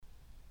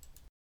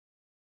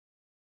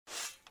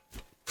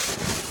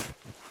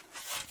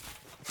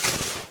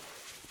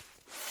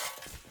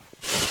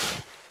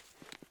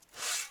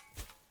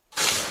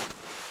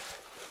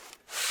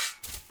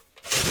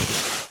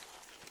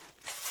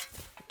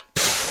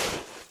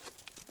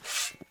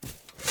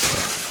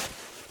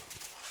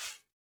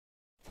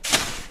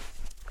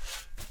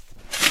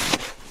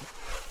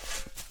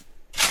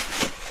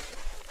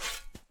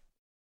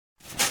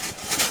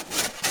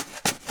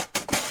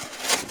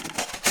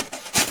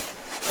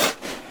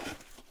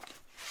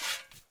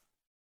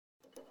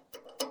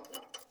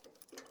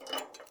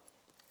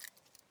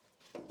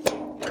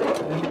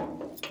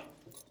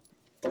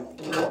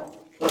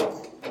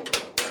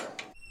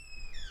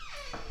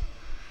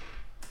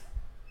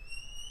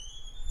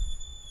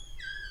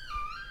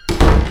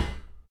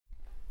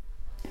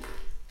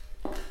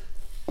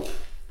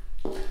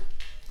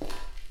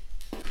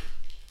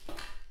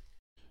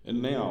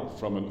And now,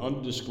 from an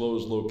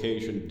undisclosed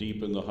location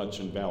deep in the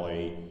Hudson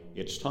Valley,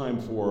 it's time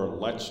for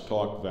Let's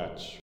Talk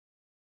Vets.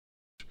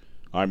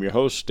 I'm your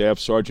host, Staff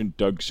Sergeant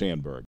Doug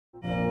Sandberg.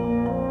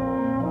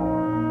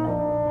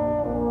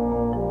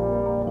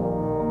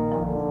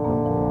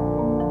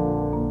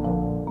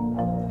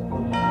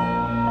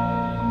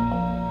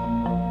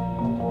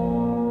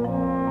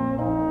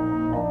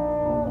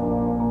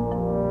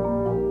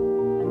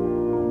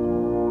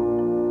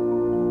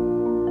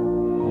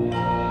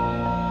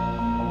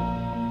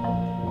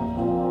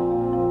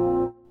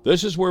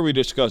 This is where we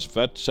discuss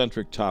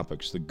vet-centric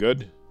topics, the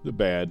good, the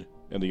bad,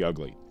 and the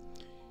ugly,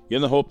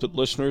 in the hope that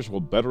listeners will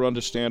better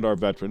understand our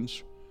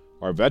veterans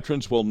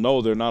will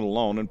know they're not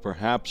alone, and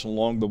perhaps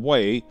along the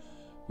way,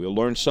 we'll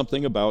learn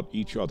something about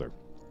each other.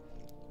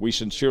 We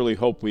sincerely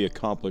hope we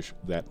accomplish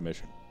that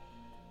mission.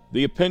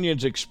 The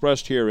opinions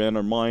expressed herein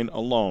are mine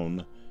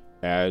alone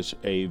as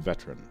a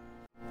veteran.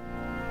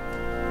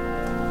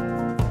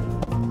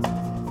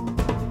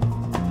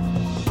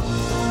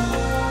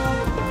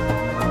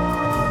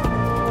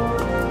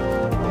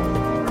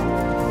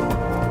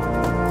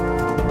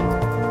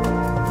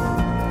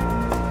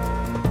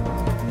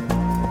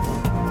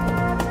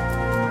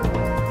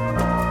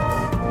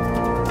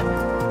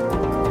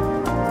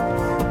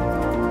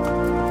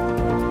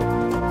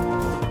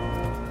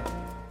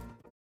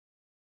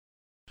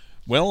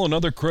 Well,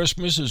 another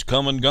Christmas has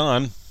come and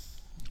gone.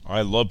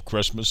 I love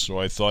Christmas, so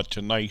I thought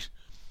tonight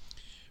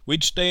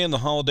we'd stay in the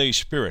holiday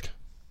spirit.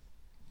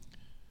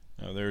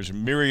 Now, there's a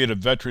myriad of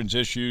veterans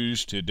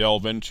issues to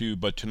delve into,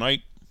 but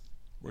tonight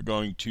we're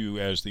going to,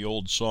 as the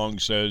old song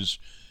says,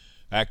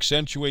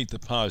 accentuate the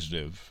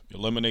positive,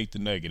 eliminate the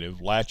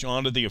negative, latch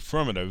onto the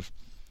affirmative,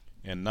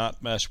 and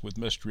not mess with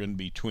Mr. In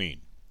Between.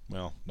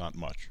 Well, not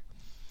much.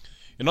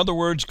 In other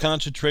words,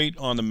 concentrate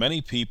on the many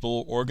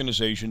people,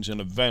 organizations, and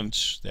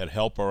events that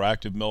help our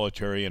active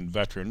military and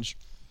veterans,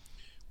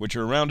 which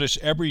are around us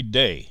every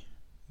day.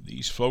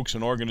 These folks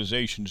and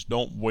organizations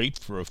don't wait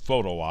for a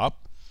photo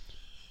op.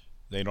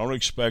 They don't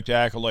expect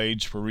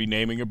accolades for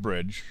renaming a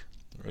bridge,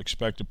 or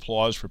expect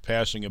applause for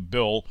passing a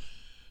bill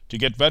to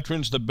get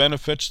veterans the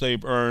benefits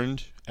they've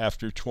earned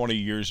after 20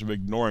 years of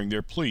ignoring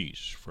their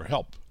pleas for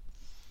help.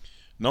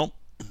 Nope.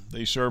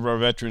 They serve our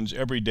veterans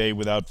every day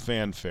without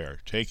fanfare,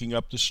 taking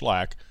up the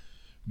slack,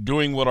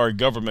 doing what our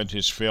government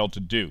has failed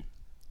to do,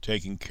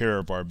 taking care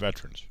of our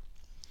veterans.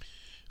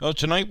 Now,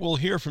 tonight we'll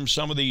hear from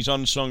some of these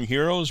unsung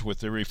heroes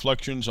with their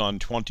reflections on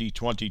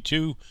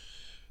 2022,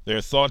 their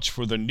thoughts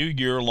for the new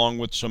year, along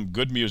with some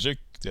good music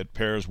that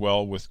pairs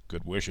well with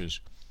good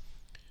wishes.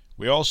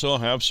 We also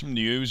have some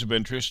news of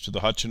interest to the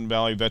Hudson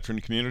Valley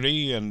veteran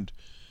community and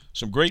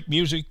some great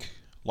music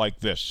like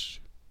this.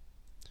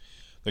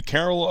 The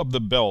Carol of the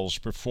Bells,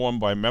 performed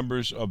by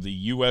members of the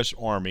U.S.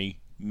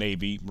 Army,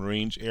 Navy,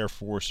 Marines, Air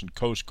Force, and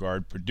Coast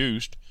Guard,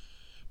 produced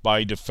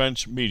by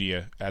Defense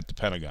Media at the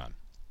Pentagon.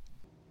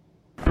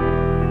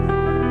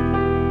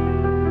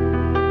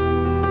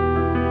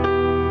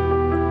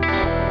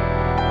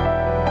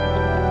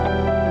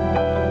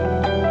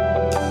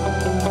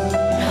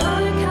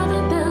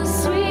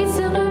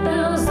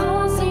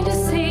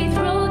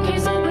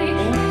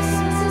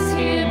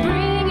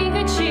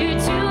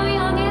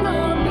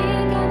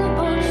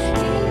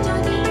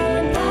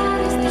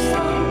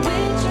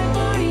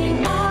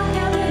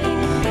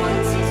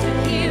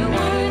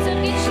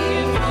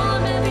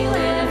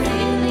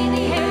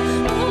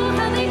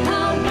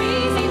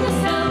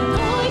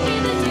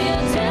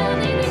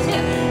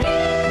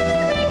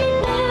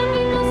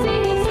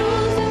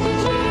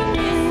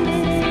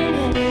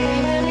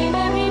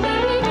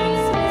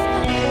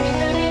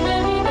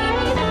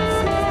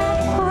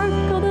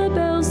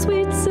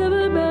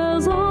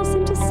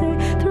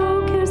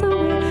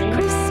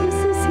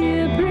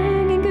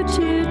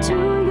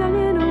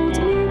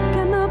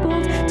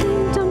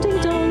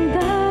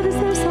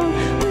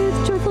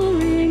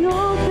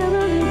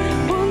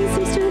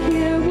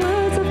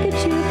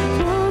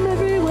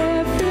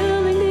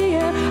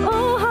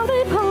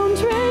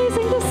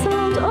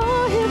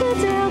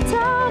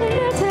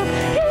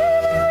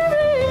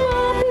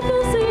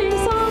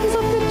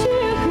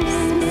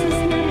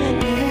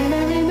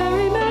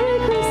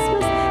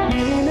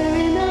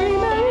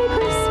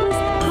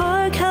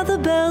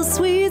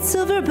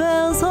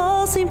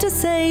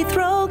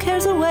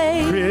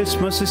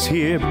 Christmas is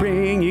here,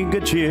 bringing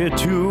good cheer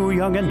to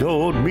young and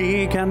old,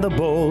 meek and the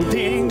bold.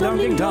 Ding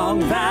dong,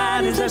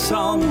 that is their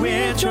song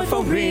with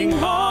joyful ring,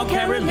 all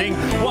caroling.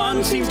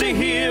 One seems to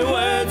hear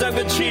words of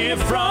good cheer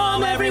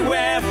from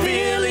everywhere,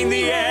 filling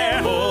the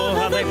air. Oh,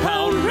 how they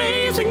pound,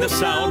 raising the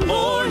sound,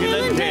 o'er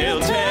hill and dale,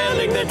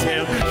 telling the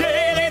tale.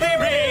 Gaily they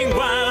ring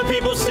while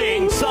people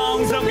sing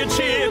songs of good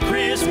cheer.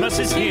 Christmas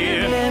is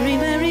here. Merry,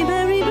 merry,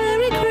 merry,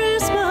 merry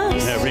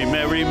Christmas. Merry,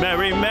 merry,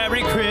 merry,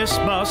 merry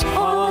Christmas.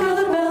 All of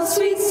the bells,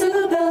 sweet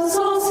silver bells,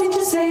 all seem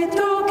to say,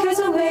 throw cares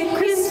away.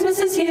 Christmas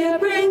is here,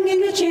 bringing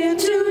good cheer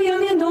to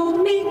young and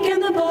old, meek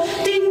and the bold.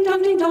 Ding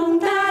dong,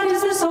 that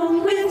is the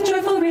song with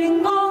joyful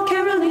ring, all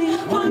caroling.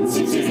 One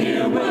seems to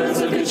hear words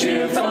of good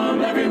cheer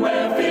from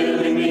everywhere,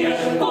 filling the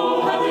air.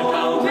 Oh, how we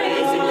pound,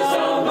 raising the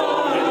sound,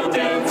 oh,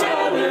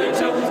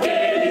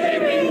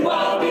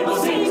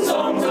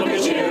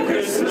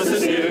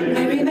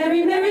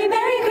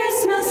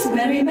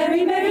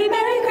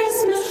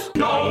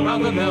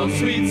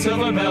 sweet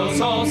silver bells,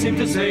 all seem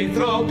to say,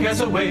 throw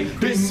cares away.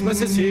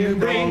 Christmas is here,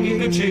 bringing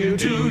good cheer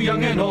to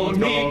young and old,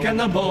 meek and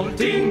the bold.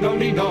 Ding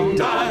dong,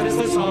 that is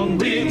the song,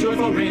 the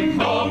joyful ring,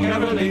 all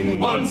caroling.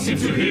 One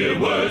seems to hear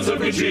words of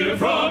good cheer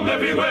from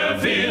everywhere,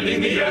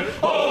 filling the air.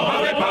 Oh,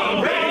 how they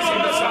pound,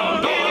 raising the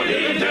sound, all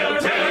in the dell,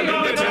 telling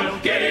the tale.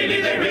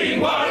 Gaily they ring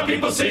while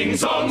people sing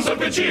songs of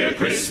good cheer.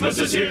 Christmas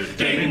is here,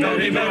 ding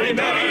merry, merry,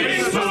 merry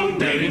Christmas,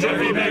 ding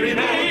merry, merry,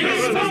 merry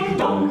Christmas.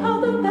 Oh, how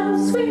the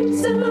bells, sweet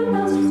silver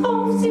bells,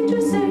 all seem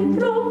to say,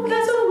 throw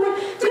cares away.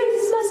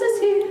 Christmas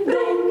is here,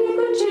 bringing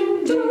good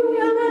cheer to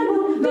young and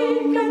old,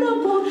 meek and the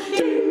bold.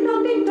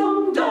 Ding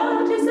dong,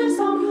 that is their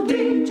song,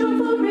 the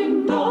joyful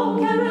ring, all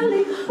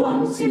caroling.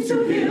 One seems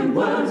to hear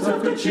words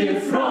of good cheer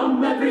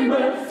from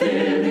everywhere,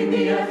 filling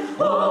the air.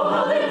 Oh,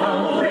 how they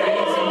hum, raising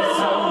the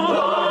sound,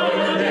 all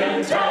in the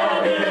air,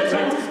 telling the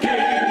tale.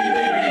 Gaily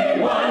they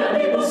ring while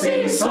people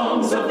sing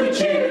songs of good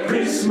cheer.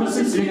 Christmas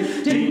is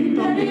here, ding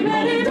merry,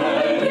 merry,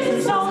 merry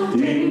Christmas song,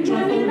 ding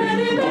merry,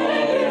 merry,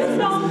 merry Christmas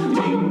song.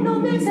 Ding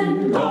dong, they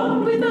send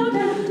on without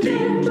end,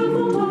 their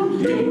joyful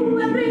tone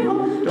to every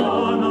home.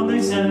 Dawn on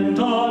they send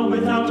on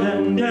without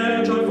end,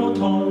 their joyful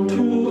tone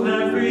to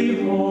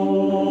every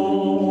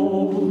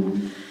home.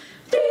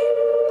 Ding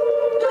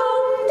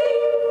dong,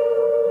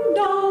 ding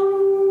dong.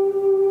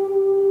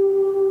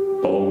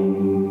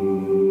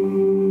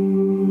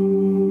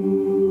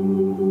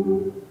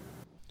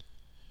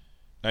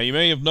 Now, you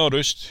may have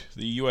noticed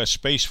the U.S.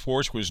 Space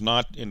Force was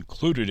not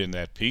included in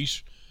that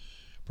piece.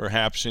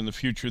 Perhaps in the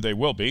future they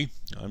will be.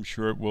 I'm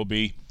sure it will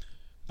be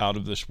out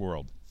of this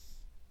world.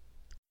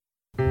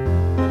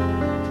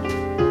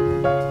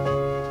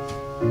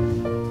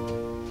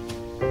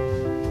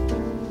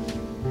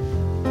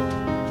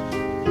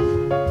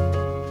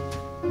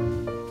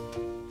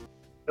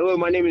 Hello,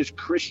 my name is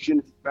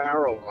Christian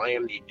Farrell. I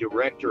am the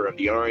director of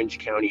the Orange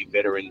County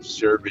Veterans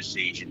Service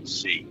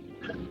Agency.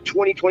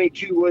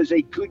 2022 was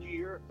a good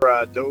year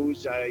for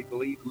those, I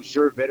believe, who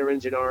serve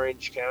veterans in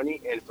Orange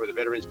County and for the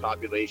veterans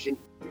population.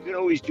 You can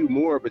always do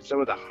more, but some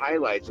of the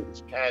highlights of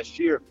this past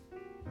year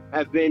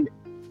have been,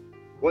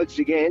 once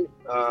again,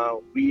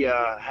 we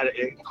had an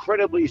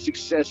incredibly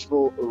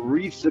successful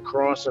Wreaths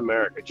Across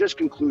America, just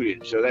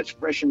concluded, so that's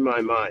fresh in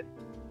my mind.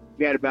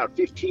 We had about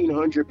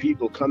 1,500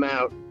 people come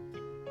out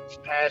this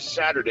past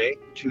Saturday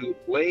to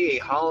lay a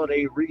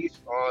holiday wreath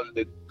on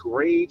the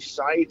grave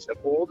sites of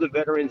all the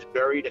veterans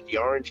buried at the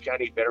Orange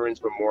County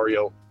Veterans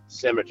Memorial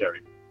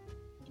Cemetery.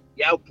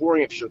 The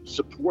outpouring of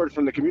support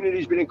from the community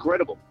has been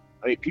incredible.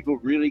 I mean, people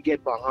really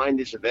get behind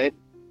this event,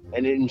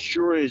 and it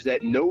ensures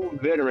that no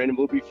veteran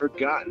will be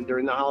forgotten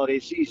during the holiday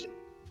season.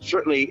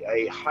 Certainly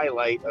a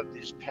highlight of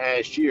this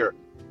past year.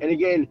 And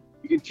again,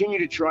 we continue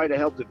to try to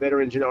help the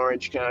veterans in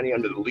Orange County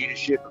under the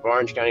leadership of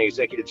Orange County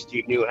Executive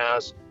Steve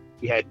Newhouse.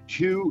 We had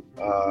two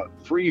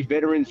free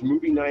veterans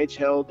movie nights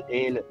held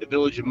in the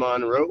village of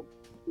Monroe.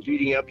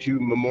 Leading up to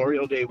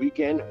Memorial Day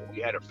weekend,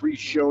 we had a free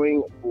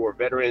showing for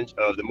veterans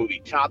of the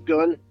movie Top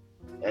Gun.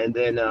 And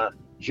then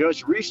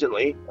just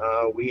recently,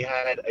 we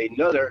had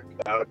another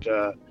about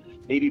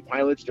Navy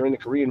pilots during the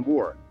Korean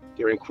War.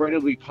 They're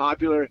incredibly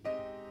popular.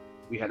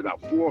 We had about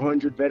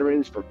 400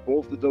 veterans for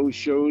both of those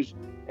shows.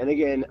 And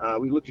again,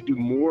 we look to do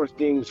more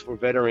things for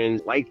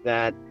veterans like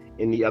that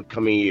in the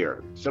upcoming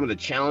year. Some of the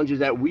challenges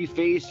that we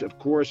face, of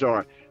course,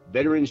 are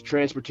veterans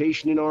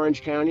transportation in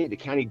Orange County. The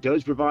county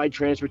does provide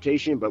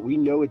transportation, but we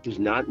know it does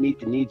not meet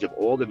the needs of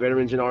all the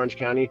veterans in Orange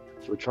County.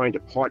 So we're trying to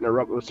partner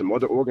up with some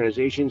other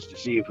organizations to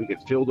see if we can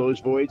fill those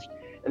voids.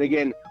 And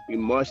again, we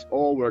must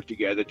all work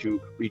together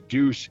to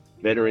reduce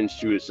veteran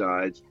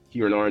suicides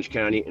here in Orange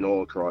County and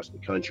all across the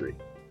country.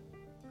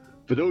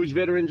 For those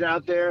veterans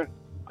out there,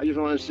 I just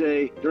want to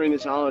say during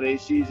this holiday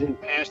season,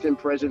 past and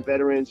present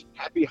veterans,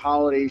 happy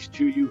holidays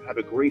to you. Have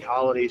a great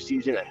holiday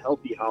season, a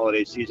healthy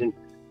holiday season.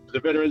 For the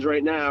veterans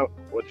right now,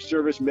 or the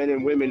servicemen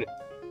and women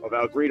of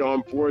our great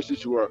armed forces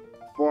who are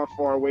far,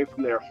 far away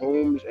from their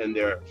homes and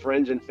their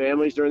friends and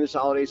families during this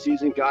holiday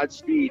season,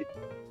 Godspeed.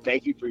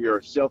 Thank you for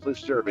your selfless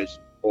service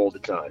all the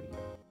time.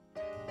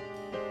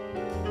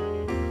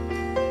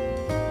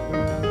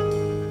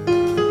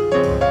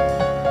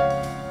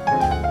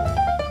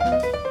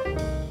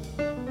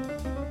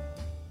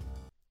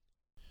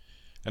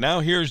 And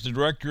now here's the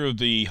director of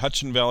the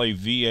Hudson Valley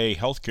VA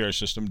healthcare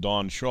system,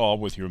 Dawn Schaal,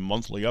 with your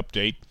monthly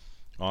update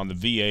on the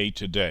VA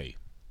today.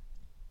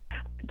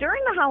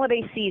 During the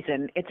holiday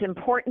season, it's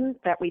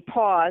important that we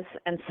pause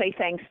and say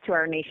thanks to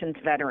our nation's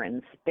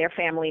veterans, their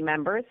family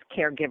members,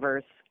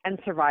 caregivers, and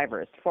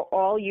survivors for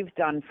all you've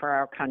done for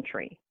our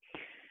country.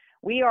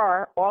 We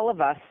are, all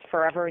of us,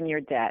 forever in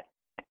your debt.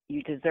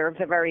 You deserve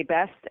the very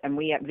best, and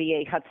we at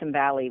VA Hudson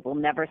Valley will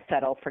never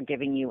settle for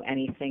giving you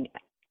anything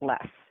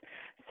less.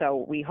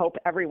 So we hope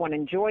everyone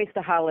enjoys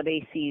the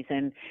holiday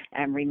season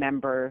and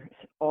remembers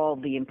all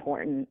the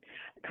important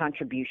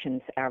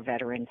contributions our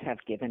veterans have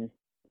given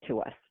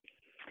to us.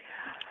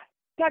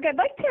 Doug, I'd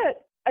like to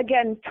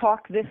again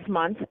talk this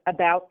month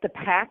about the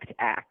PACT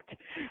Act.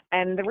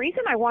 And the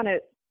reason I want to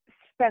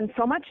spend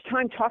so much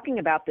time talking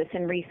about this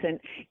in recent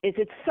is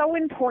it's so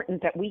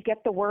important that we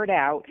get the word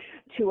out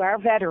to our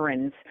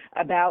veterans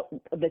about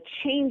the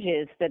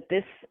changes that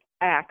this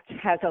act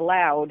has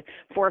allowed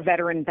for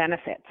veteran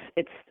benefits.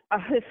 It's a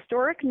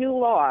historic new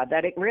law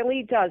that it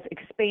really does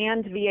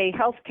expand VA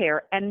health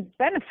care and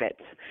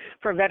benefits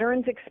for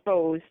veterans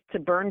exposed to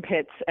burn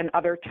pits and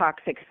other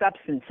toxic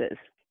substances,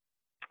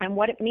 and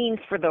what it means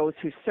for those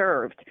who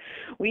served.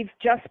 We've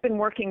just been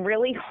working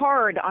really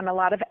hard on a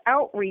lot of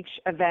outreach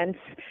events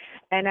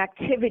and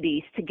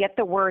activities to get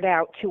the word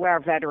out to our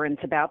veterans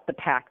about the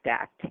PACT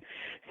Act.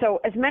 So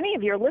as many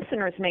of your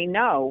listeners may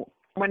know,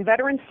 when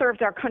veterans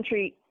served our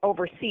country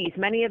overseas,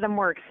 many of them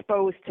were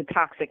exposed to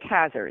toxic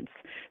hazards,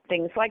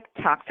 things like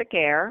toxic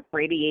air,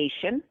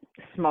 radiation,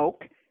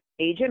 smoke,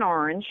 Agent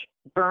Orange,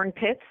 burn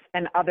pits,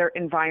 and other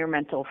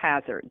environmental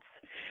hazards.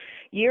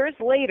 Years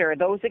later,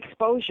 those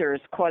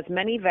exposures caused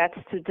many vets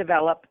to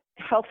develop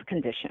health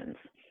conditions,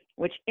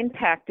 which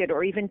impacted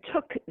or even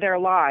took their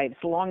lives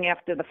long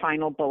after the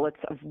final bullets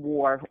of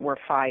war were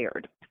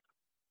fired.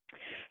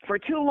 For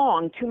too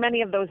long, too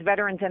many of those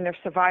veterans and their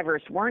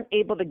survivors weren't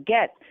able to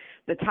get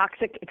the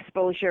toxic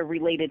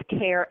exposure-related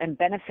care and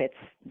benefits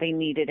they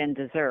needed and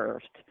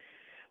deserved.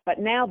 But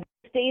now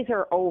those days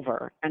are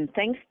over, and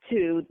thanks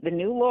to the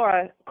new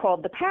law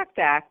called the PACT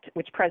Act,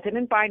 which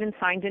President Biden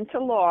signed into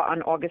law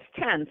on August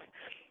 10th,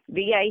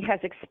 VA has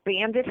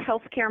expanded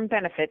health care and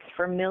benefits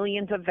for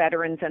millions of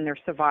veterans and their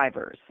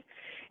survivors,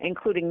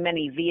 including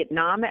many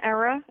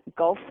Vietnam-era,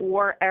 Gulf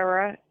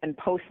War-era, and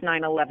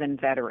post-9/11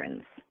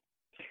 veterans.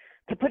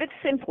 To put it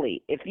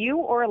simply, if you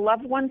or a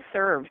loved one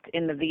served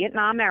in the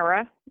Vietnam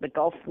era, the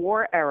Gulf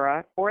War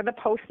era, or the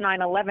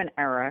post-9/11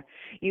 era,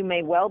 you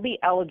may well be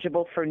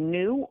eligible for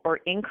new or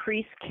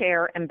increased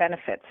care and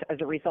benefits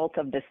as a result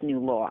of this new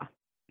law.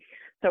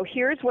 So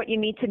here's what you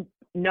need to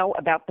know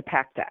about the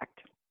PACT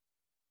Act.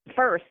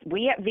 First,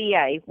 we at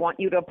VA want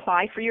you to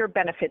apply for your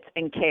benefits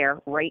and care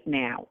right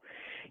now.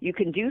 You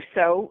can do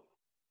so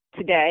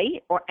today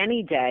or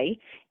any day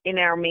in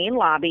our main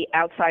lobby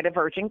outside of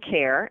urgent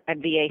care at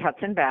VA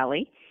Hudson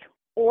Valley,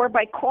 or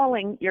by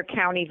calling your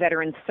county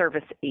Veterans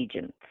Service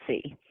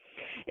Agency.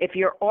 If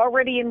you're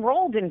already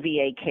enrolled in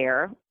VA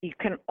care, you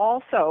can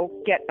also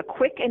get a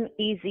quick and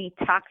easy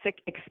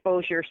toxic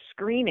exposure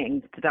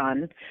screening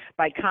done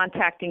by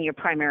contacting your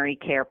primary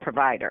care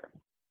provider.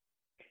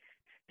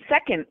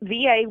 Second,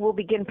 VA will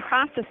begin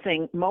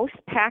processing most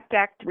PACT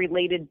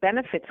Act-related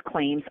benefits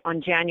claims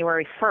on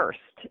January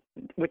 1st,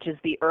 which is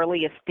the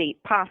earliest date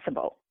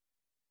possible.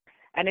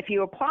 And if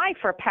you apply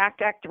for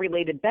PACT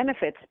Act-related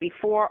benefits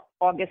before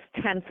August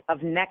 10th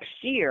of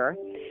next year,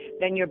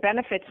 then your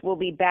benefits will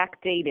be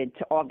backdated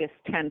to August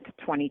 10th,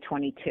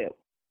 2022,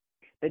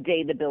 the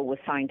day the bill was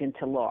signed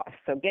into law.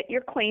 So get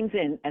your claims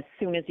in as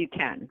soon as you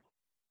can.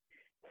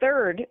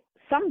 Third,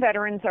 some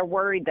veterans are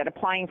worried that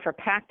applying for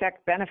PACT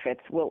Act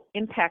benefits will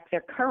impact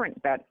their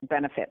current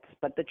benefits,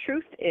 but the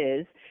truth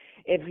is,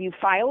 if you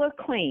file a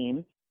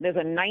claim, there's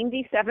a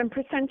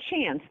 97%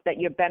 chance that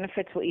your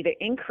benefits will either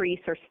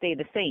increase or stay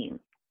the same.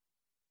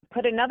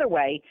 Put another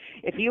way,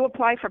 if you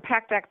apply for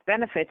PACT Act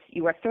benefits,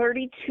 you are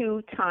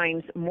 32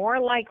 times more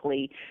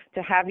likely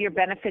to have your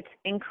benefits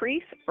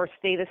increase or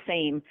stay the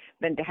same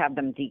than to have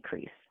them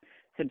decrease.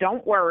 So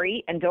don't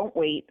worry and don't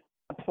wait.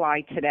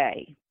 Apply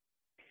today.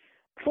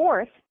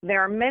 Fourth,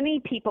 there are many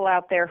people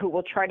out there who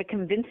will try to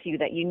convince you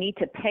that you need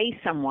to pay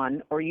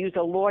someone or use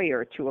a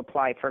lawyer to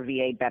apply for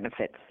VA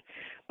benefits,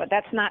 but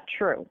that's not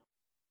true.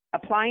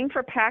 Applying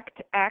for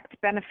PACT Act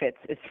benefits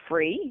is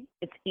free,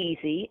 it's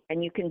easy,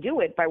 and you can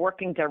do it by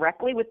working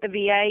directly with the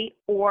VA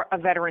or a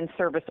veteran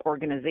service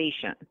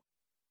organization.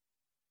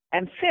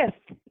 And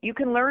fifth, you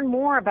can learn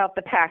more about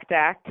the PACT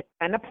Act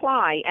and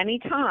apply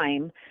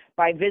anytime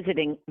by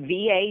visiting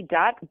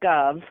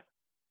va.gov/PACT,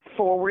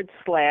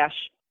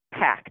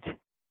 PACT,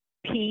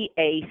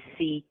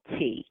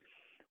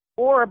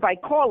 or by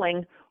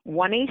calling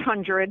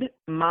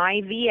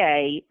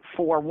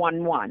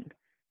 1-800-MY-VA-411.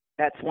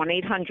 That's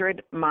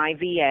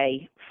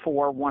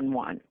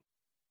 1-800-MY-VA-411.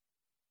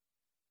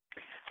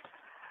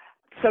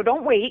 So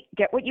don't wait.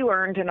 Get what you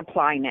earned and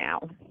apply now.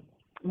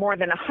 More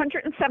than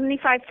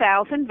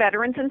 175,000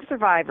 veterans and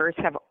survivors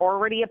have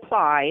already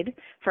applied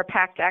for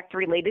PACT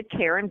Act-related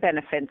care and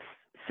benefits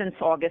since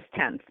August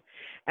 10th,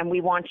 and we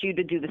want you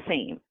to do the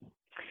same.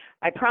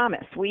 I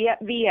promise we at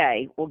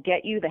VA will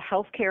get you the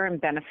health care and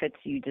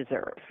benefits you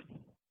deserve.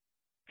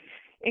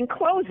 In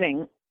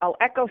closing, I'll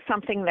echo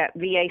something that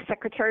VA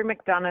Secretary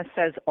McDonough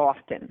says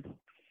often.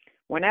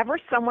 Whenever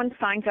someone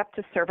signs up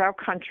to serve our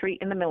country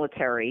in the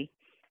military,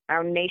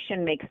 our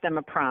nation makes them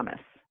a promise.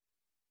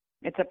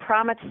 It's a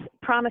promise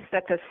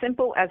that's as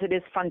simple as it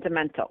is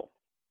fundamental.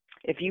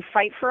 If you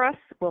fight for us,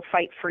 we'll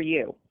fight for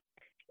you.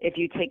 If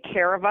you take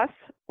care of us,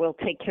 we'll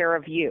take care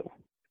of you.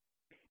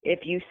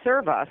 If you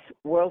serve us,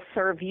 we'll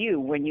serve you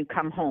when you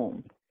come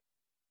home.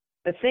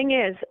 The thing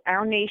is,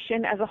 our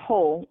nation as a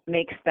whole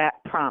makes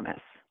that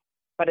promise.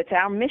 But it's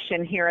our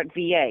mission here at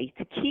VA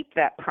to keep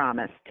that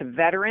promise to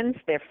veterans,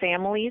 their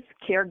families,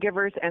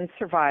 caregivers, and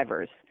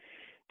survivors,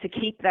 to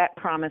keep that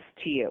promise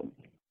to you.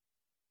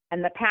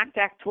 and the PACT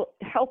Act will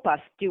help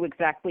us do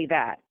exactly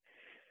that.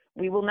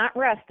 We will not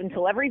rest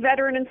until every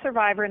veteran and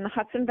survivor in the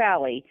Hudson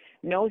Valley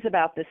knows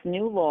about this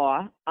new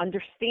law,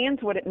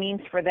 understands what it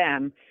means for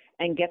them,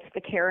 and gets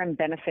the care and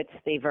benefits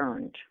they've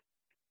earned.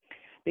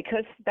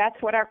 Because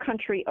that's what our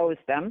country owes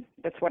them,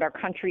 that's what our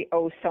country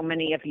owes so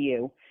many of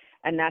you,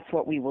 and that's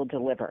what we will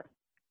deliver.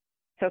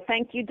 So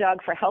thank you,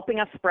 Doug, for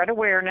helping us spread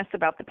awareness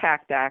about the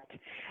PACT Act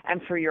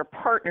and for your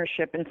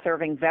partnership in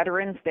serving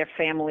veterans, their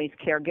families,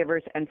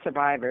 caregivers, and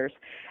survivors,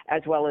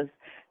 as well as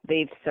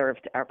they've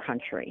served our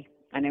country.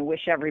 And I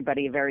wish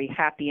everybody a very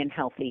happy and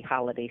healthy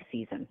holiday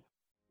season.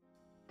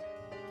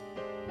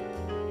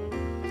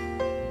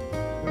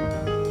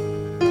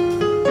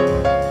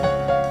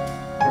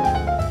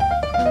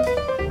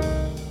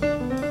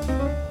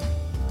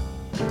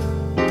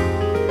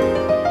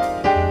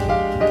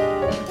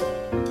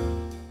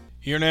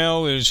 Here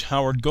now is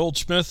Howard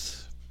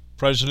Goldsmith,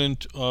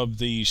 president of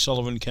the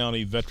Sullivan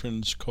County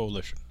Veterans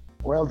Coalition.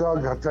 Well,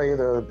 Doug, I'll tell you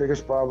the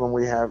biggest problem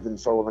we have in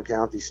Sullivan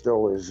County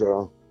still is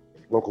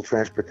local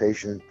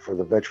transportation for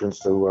the veterans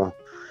to,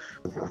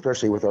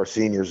 especially with our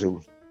seniors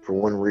who, for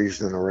one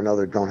reason or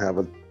another, don't have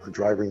a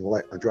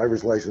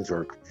driver's license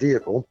or a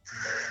vehicle,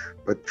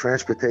 but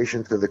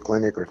transportation to the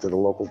clinic or to the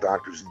local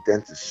doctors and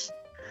dentists.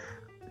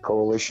 The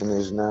coalition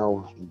is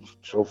now,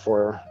 so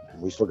far,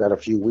 we still got a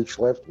few weeks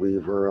left.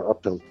 We're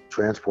up to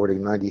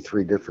transporting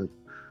 93 different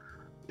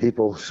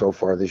people so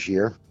far this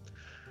year.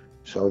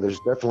 So there's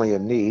definitely a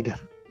need,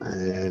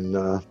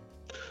 and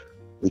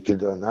we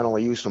could not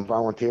only use some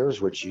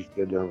volunteers, which you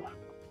could,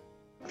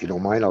 if you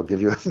don't mind, I'll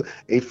give you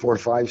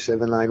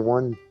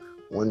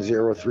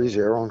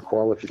 845-791-1030 and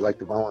call if you'd like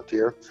to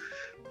volunteer.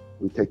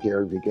 We take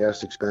care of the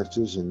gas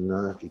expenses, and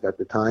if you got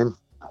the time,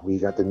 we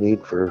got the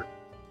need for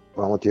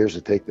volunteers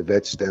to take the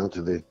vets down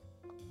to the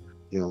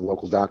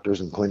local doctors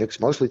and clinics,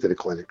 mostly to the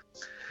clinic.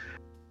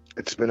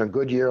 It's been a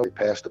good year. We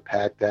passed the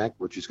PACT Act,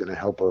 which is going to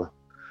help a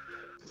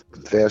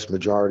vast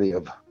majority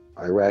of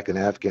Iraq and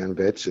Afghan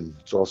vets, and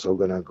it's also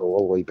going to go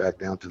all the way back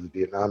down to the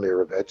Vietnam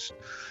era vets.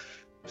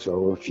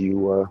 So if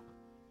you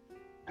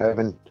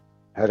haven't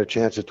had a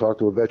chance to talk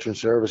to a veteran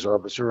service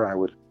officer, I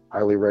would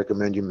highly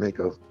recommend you make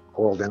a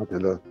call down to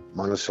the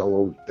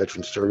Monticello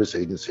Veteran Service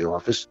Agency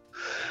office.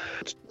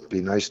 It'd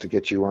be nice to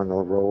get you on the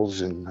rolls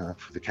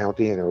for the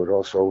county, and it would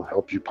also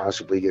help you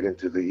possibly get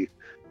into the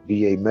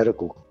VA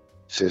medical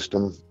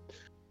system.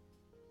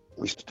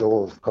 We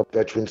still have a couple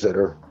veterans that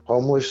are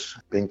homeless,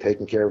 being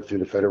taken care of through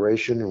the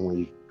Federation, and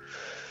we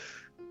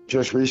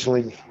just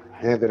recently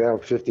handed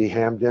out 50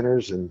 ham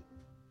dinners, and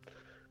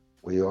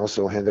we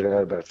also handed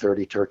out about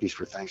 30 turkeys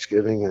for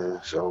Thanksgiving.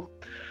 So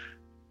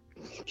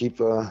keep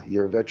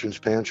your veterans'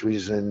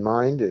 pantries in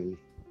mind. And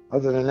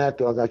other than that,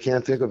 Doug, I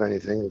can't think of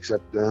anything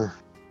except, we'd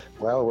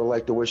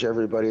like to wish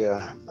everybody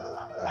a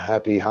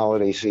happy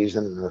holiday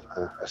season,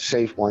 a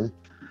safe one.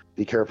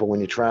 Be careful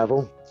when you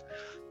travel.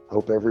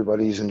 Hope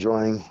everybody's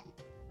enjoying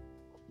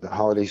the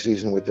holiday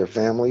season with their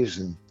families,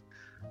 and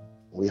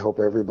we hope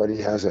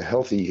everybody has a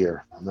healthy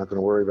year. I'm not going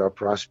to worry about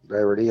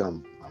prosperity.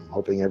 I'm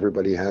hoping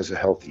everybody has a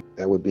healthy.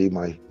 That would be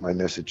my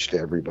message to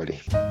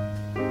everybody.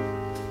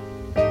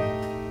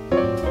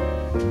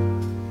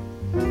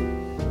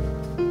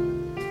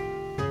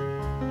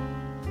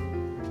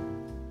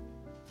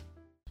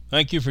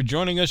 Thank you for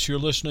joining us. You're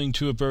listening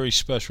to a very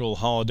special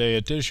holiday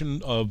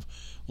edition of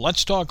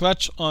Let's Talk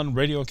Let's on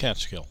Radio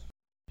Catskill.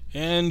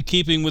 And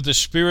keeping with the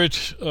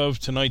spirit of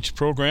tonight's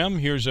program,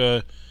 here's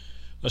a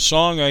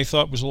song I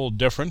thought was a little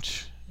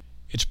different.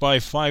 It's by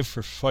Five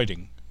for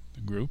Fighting,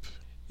 the group.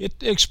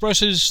 It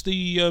expresses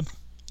the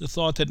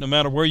thought that no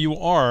matter where you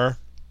are,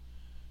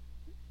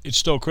 it's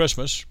still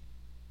Christmas,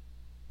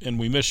 and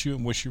we miss you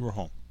and wish you were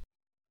home.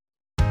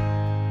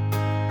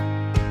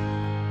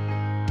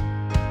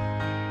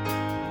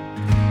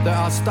 There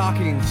are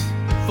stockings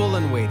full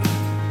and waiting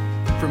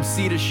from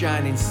sea to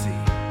shining sea.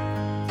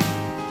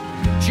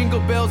 Jingle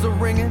bells are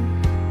ringing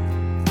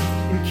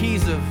in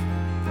keys of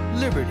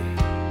liberty.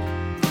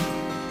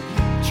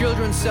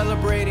 Children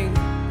celebrating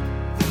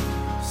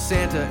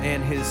Santa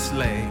and his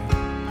sleigh.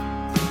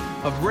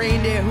 Of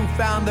reindeer who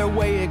found their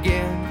way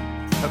again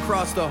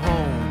across the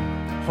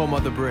home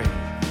of the brave.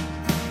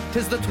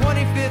 'Tis the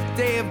 25th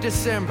day of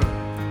December,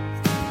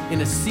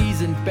 in a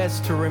season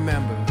best to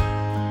remember.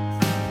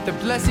 The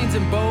blessings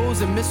and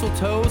bows and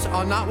mistletoes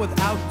are not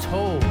without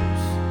tolls,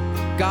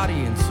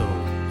 guardian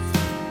souls.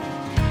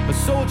 A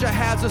soldier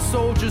has a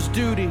soldier's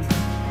duty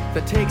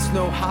that takes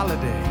no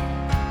holiday.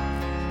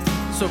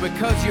 So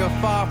because you're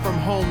far from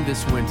home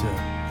this winter,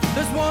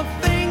 there's one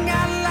thing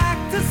I'd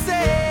like to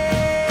say.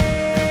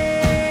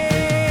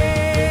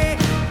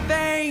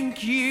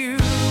 Thank you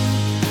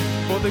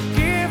for the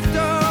gift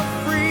of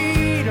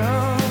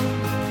freedom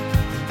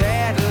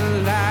that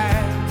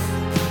lights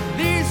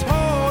these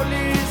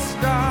holy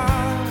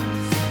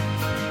stars.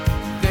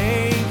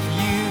 Thank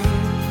you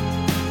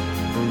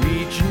for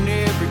each and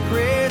every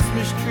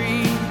Christmas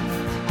tree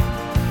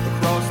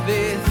across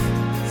this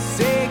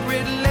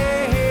sacred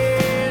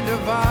land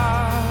of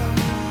ours.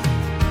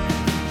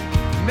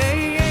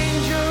 May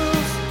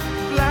angels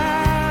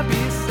fly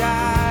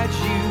beside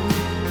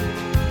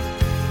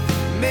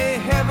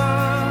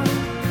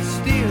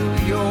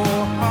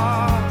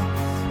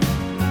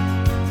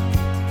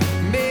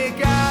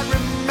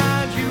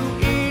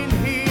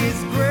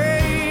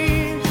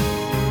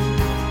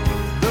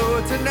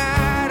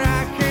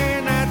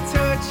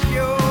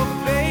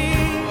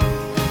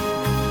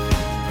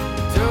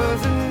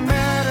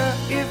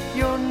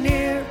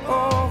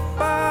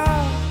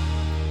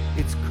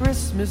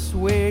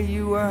Christmas where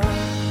you are.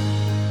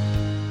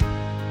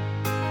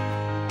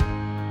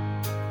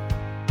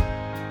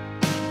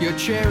 Your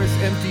chair is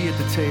empty at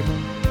the table.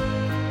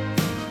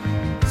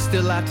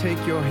 Still I take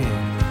your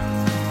hand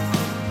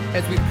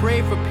as we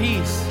pray for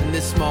peace in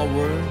this small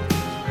world.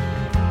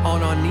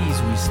 On our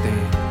knees we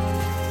stand.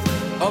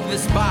 Of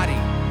this body,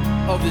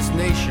 of this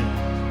nation,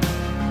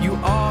 you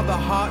are the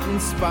heart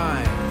and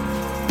spine.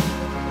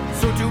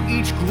 So to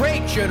each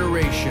great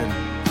generation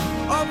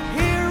of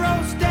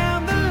heroes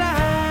down the line,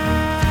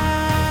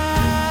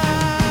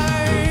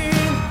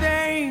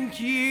 thank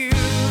you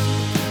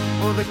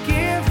for the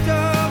gift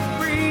of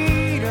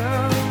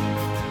freedom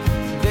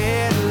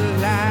that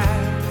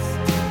lights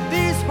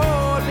these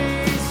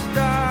holy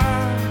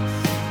stars.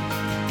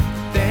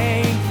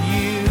 Thank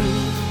you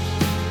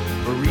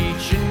for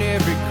each and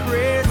every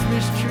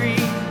Christmas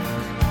tree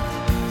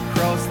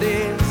across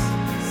this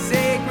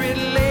sacred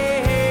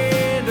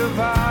land of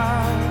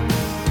ours.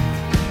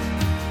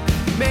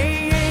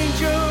 May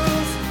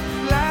angels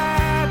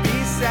fly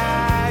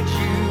beside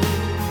you.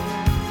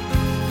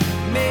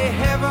 May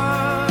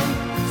heaven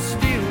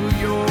still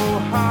your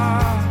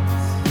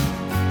hearts.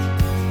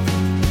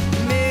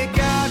 May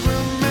God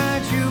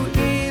remind you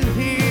in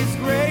His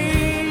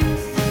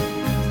grace.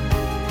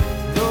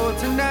 Though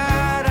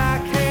tonight I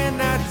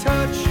cannot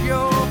touch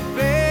your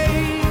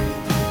face,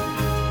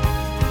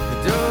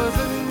 it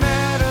doesn't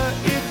matter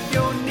if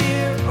you're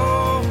near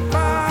or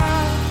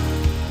far.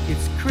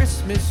 It's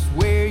Christmas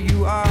where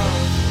you are.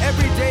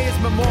 Every day is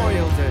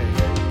Memorial Day.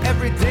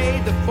 Every day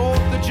the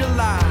 4th of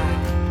July.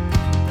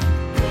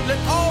 Let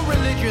all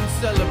religions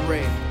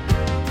celebrate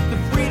the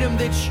freedom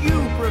that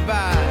you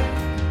provide.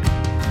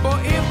 For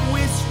if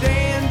we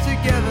stand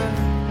together,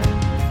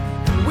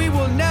 we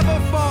will never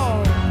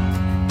fall.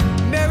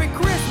 Merry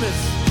Christmas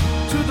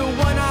to the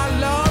one I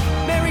love.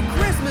 Merry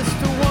Christmas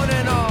to one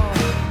and all.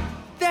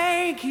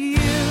 Thank you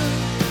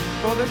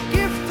for the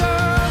gift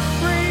of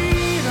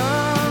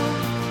freedom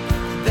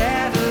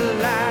that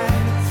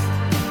lights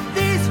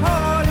these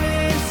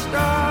holy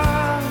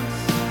stars.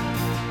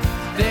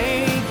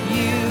 Thank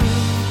you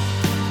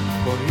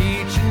for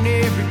each and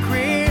every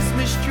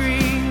Christmas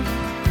tree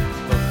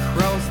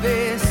across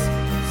this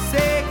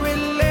sacred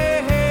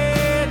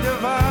land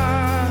of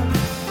ours.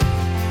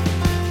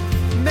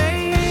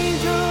 May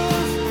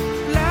angels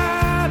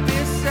fly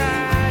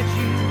beside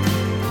you.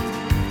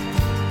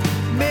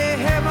 May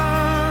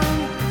heaven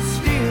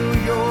steal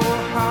your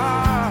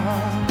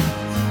heart.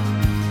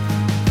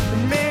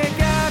 May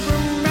God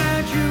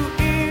remind you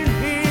in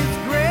His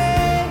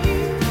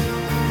grace.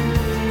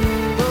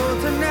 Though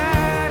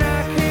tonight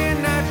I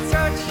cannot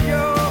touch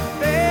your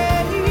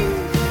face,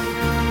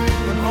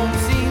 when home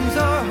seems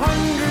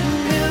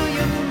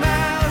 100,000,000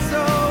 miles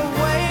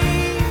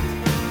away,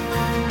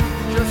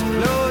 just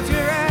close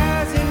your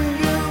eyes and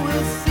you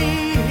will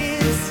see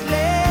His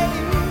sleigh.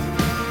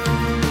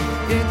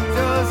 It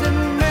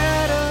doesn't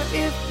matter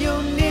if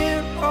you're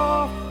near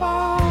or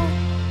far.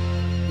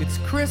 It's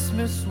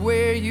Christmas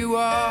where you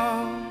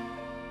are.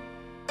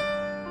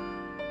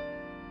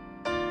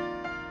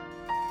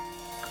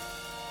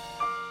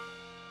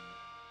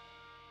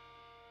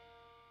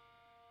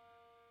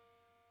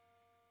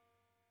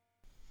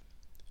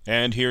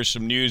 And here's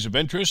some news of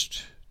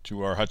interest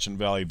to our Hudson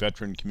Valley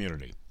veteran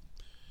community.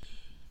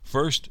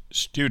 First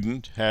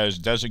Student has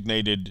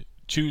designated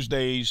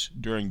Tuesdays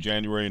during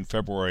January and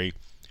February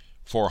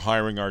for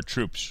hiring our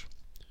troops.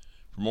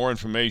 For more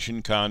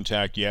information,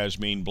 contact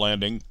Yasmin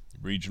Blanding,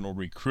 Regional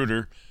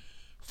Recruiter,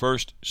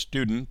 First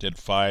Student at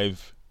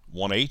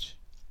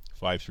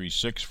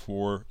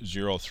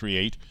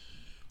 518-536-4038,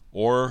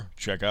 or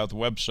check out the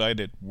website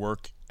at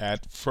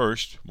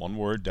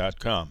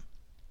workatfirst.com.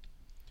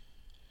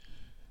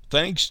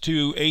 Thanks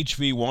to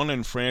HV1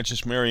 and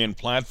Francis Marion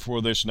Platt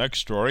for this next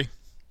story.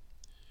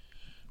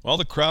 Well,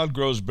 the crowd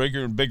grows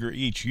bigger and bigger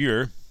each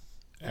year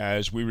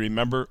as we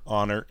remember,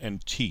 honor,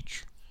 and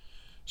teach.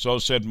 So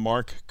said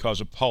Mark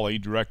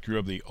Cozzapalli, director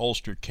of the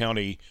Ulster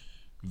County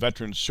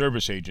Veterans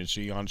Service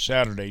Agency, on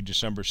Saturday,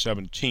 December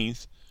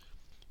 17th,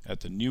 at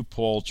the New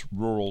Paltz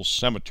Rural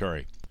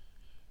Cemetery,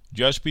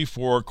 just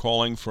before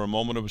calling for a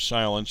moment of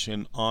silence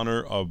in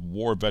honor of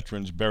war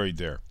veterans buried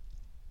there.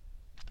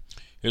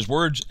 His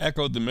words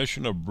echoed the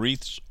mission of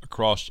Wreaths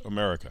Across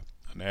America,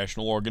 a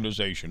national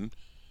organization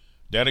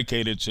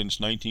dedicated since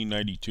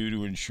 1992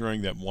 to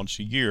ensuring that once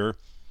a year,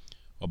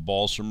 a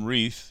balsam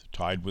wreath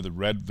tied with a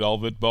red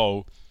velvet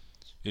bow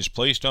is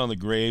placed on the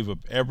grave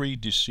of every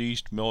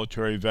deceased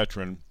military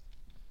veteran.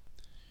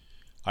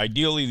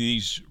 Ideally,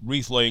 these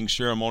wreath-laying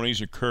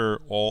ceremonies occur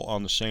all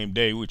on the same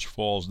day, which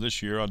falls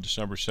this year on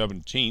December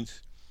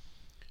 17th,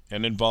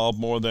 and involve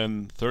more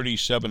than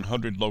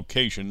 3,700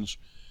 locations,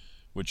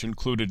 which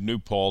included New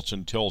Paltz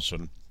and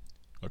Tilson,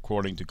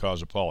 according to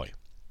Cozzapalli.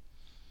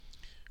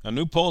 Now,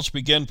 New Paltz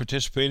began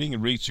participating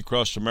in Wreaths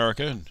Across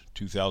America in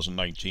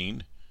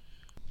 2019,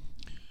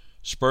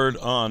 spurred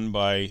on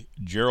by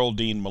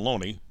Geraldine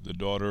Maloney, the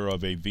daughter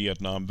of a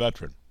Vietnam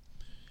veteran.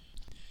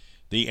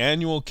 The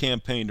annual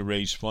campaign to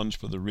raise funds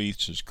for the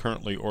wreaths is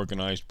currently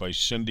organized by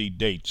Cindy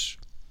Dates,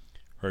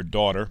 her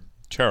daughter,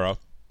 Tara,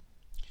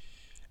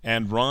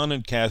 and Ron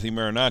and Kathy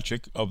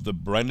Marinachik of the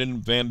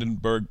Brendan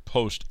Vandenberg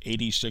Post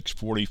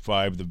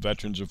 8645, the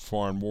Veterans of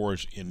Foreign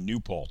Wars in New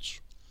Paltz.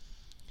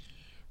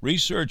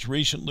 Research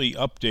recently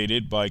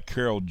updated by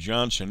Carol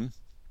Johnson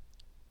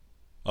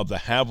of the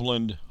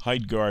Haviland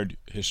Heidgard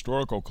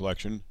Historical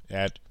Collection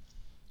at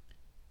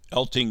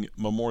Elting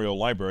Memorial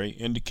Library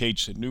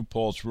indicates that New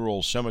Paltz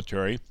Rural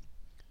Cemetery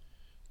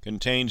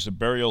contains the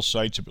burial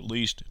sites of at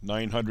least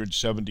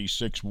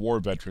 976 war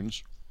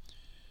veterans,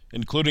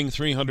 including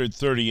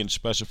 330 in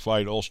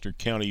specified Ulster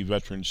County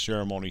Veterans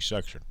Ceremony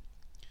section.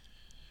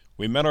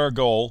 We met our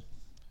goal,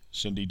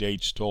 Cindy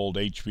Dates told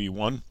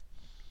HV1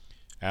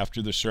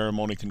 after the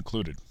ceremony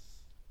concluded.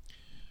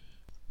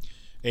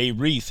 A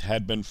wreath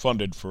had been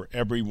funded for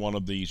every one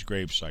of these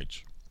grave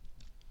sites.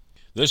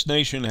 This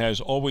nation has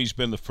always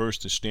been the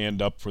first to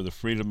stand up for the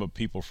freedom of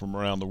people from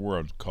around the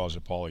world,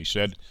 Kausapali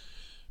said,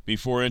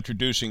 before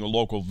introducing a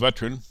local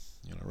veteran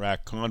in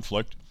Iraq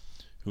conflict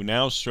who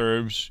now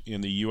serves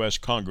in the U.S.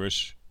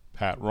 Congress,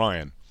 Pat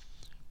Ryan,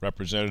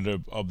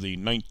 representative of the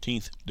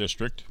 19th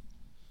District,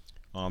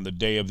 on the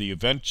day of the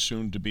event,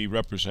 soon to be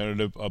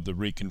representative of the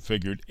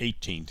reconfigured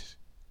 18th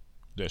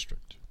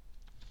District.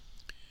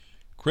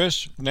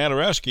 Chris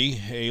Nadaraski,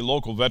 a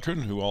local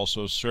veteran who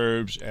also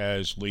serves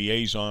as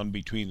liaison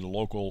between the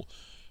local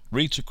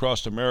Wreaths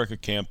Across America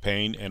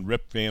campaign and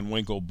Rip Van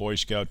Winkle Boy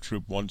Scout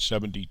Troop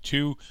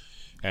 172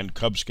 and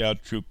Cub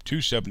Scout Troop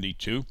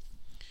 272.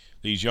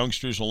 These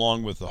youngsters,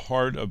 along with the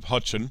Heart of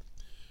Hudson,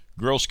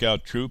 Girl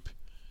Scout Troop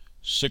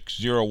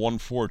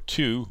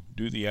 60142,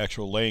 do the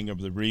actual laying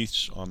of the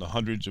wreaths on the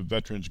hundreds of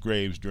veterans'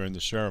 graves during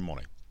the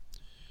ceremony.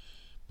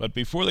 But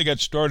before they got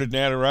started,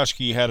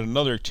 Nadaraski had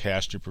another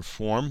task to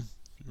perform: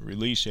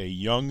 release a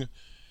young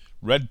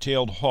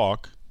red-tailed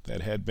hawk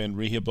that had been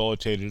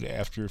rehabilitated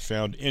after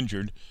found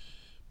injured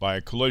by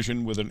a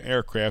collision with an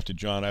aircraft at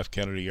John F.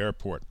 Kennedy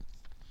Airport.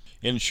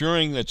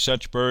 Ensuring that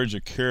such birds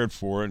are cared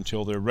for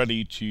until they're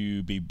ready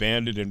to be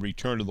banded and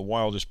returned to the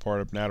wild is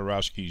part of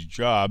Nadaraski's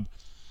job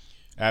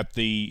at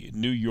the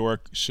New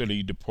York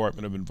City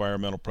Department of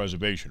Environmental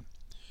Preservation.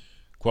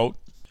 Quote,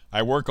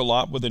 "I work a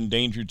lot with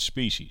endangered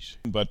species,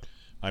 but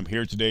I'm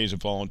here today as a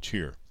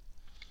volunteer."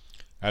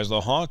 As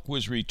the hawk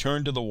was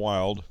returned to the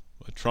wild,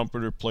 a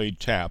trumpeter played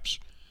taps,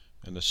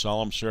 and the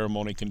solemn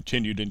ceremony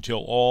continued until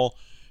all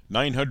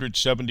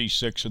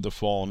 976 of the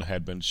fallen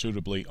had been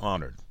suitably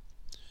honored.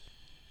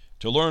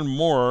 To learn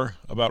more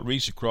about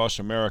Wreaths Across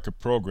America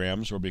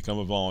programs or become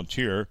a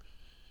volunteer,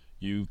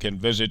 you can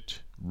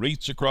visit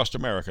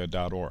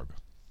wreathsacrossamerica.org.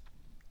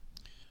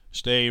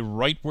 Stay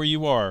right where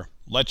you are.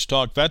 Let's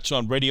Talk Vets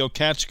on Radio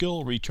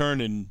Catskill.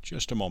 Return in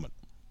just a moment.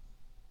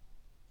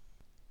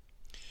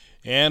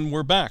 And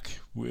we're back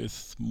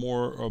with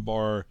more of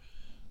our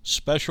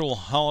special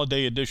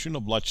holiday edition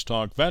of Let's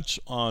Talk Vets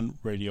on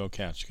Radio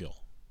Catskill.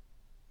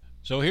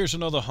 So here's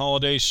another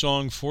holiday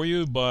song for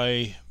you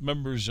by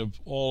members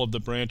of all of the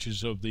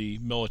branches of the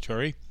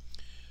military.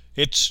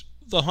 It's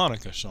the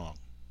Hanukkah song.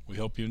 We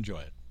hope you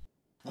enjoy it.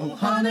 Oh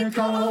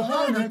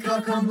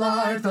Hanukkah, come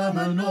light the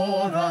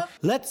menorah.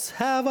 Let's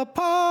have a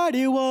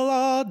party, we'll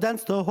all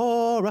dance the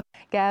hora.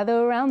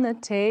 Gather round the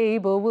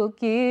table, we'll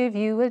give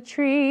you a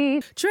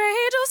treat.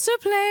 Dreidels to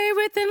play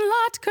with and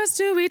latkes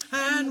to eat.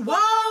 And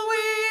while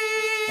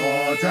we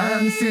are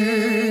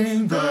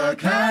dancing, the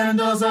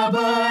candles are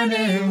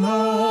burning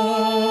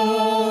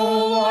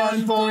low.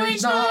 One for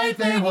each night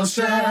they will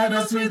shed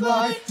a sweet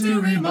light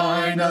to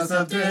remind us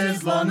of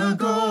days long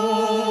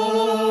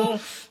ago.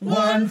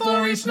 One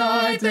for each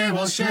night they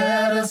will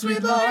shed a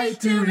sweet light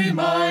to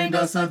remind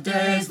us of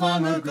days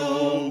long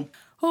ago.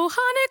 Oh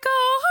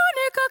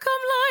Hanukkah,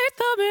 come light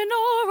the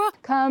menorah.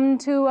 Come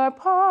to our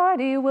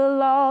party,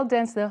 we'll all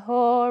dance the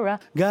hora.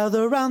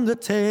 Gather round the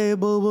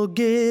table, we'll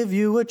give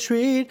you a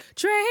treat.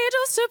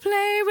 Dreidels to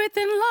play with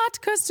and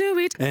latkes to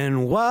eat.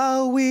 And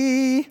while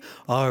we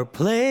are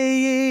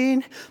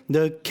playing,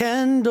 the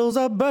candles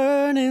are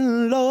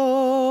burning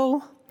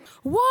low.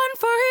 One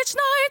for each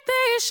night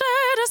they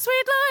shed a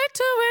sweet light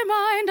to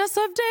remind us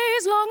of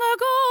days long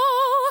ago.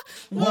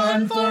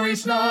 One for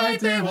each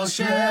night they will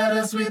shed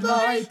a sweet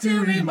light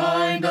to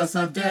remind us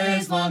of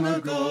days long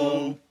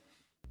ago.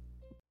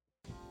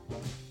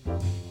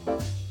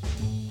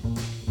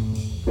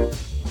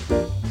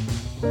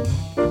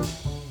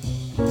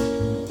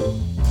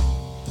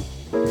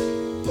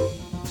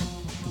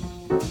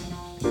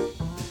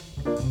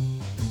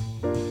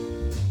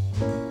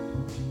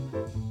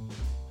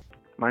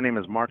 My name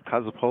is Mark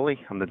Kausapali.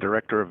 I'm the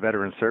Director of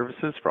Veteran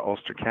Services for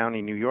Ulster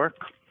County, New York.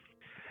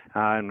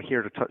 I'm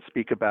here to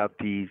speak about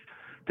the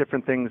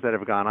different things that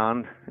have gone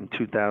on in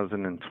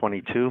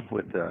 2022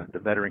 with the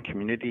veteran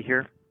community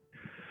here.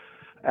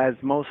 As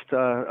most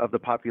of the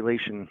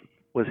population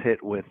was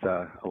hit with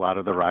a lot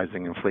of the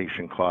rising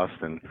inflation costs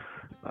and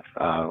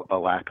a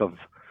lack of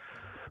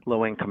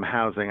low-income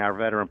housing, our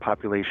veteran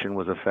population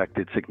was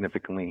affected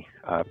significantly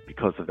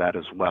because of that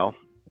as well.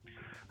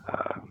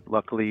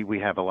 Luckily, we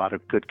have a lot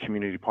of good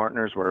community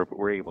partners where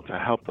we're able to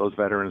help those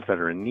veterans that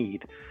are in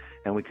need,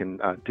 and we can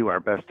do our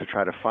best to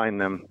try to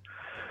find them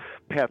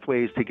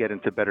pathways to get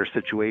into better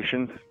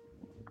situations.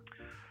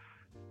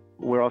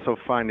 We're also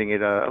finding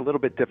it a little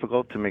bit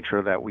difficult to make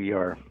sure that we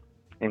are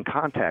in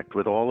contact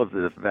with all of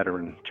the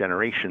veteran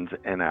generations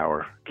in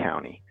our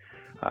county.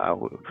 A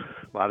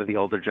lot of the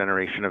older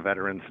generation of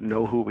veterans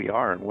know who we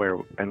are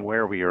and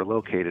where we are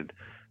located,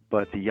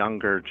 but the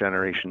younger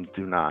generations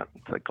do not.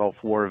 The Gulf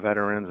War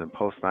veterans and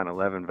post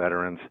 9/11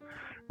 veterans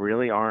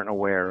really aren't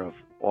aware of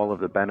all of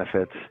the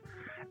benefits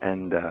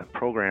and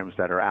programs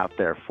that are out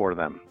there for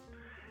them.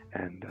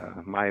 And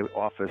my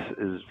office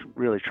is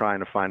really trying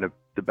to find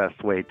the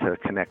best way to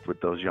connect with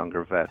those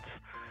younger vets.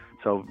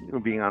 So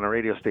being on a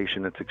radio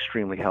station, it's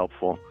extremely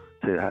helpful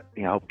to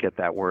help get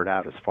that word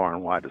out as far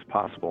and wide as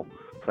possible.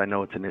 Because I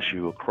know it's an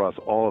issue across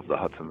all of the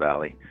Hudson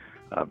Valley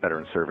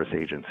veteran service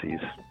agencies.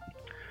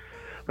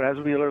 But as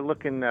we are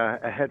looking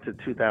ahead to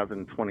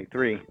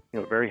 2023,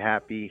 very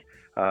happy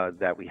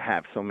that we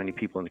have so many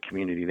people in the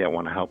community that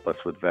want to help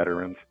us with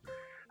veterans.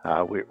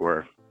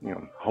 We're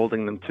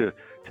holding them to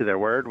their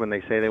word when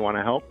they say they want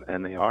to help,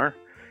 and they are.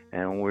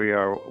 And we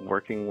are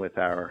working with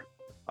our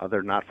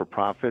other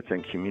not-for-profits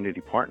and community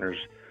partners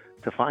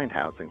to find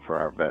housing for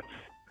our vets,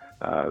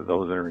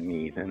 those that are in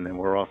need. And then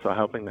we're also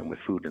helping them with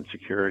food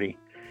insecurity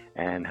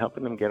and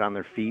helping them get on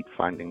their feet,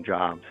 finding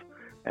jobs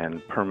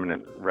and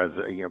permanent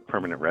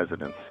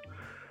residence.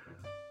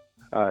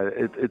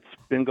 It's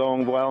been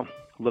going well.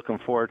 Looking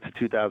forward to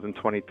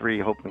 2023,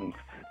 hoping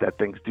that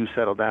things do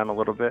settle down a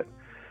little bit.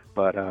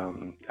 But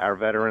our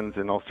veterans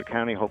in Ulster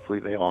County,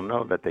 hopefully they all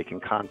know that they can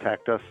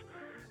contact us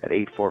at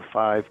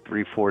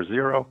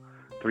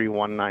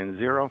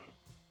 845-340-3190.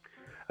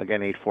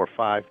 Again,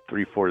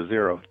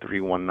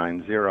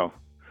 845-340-3190.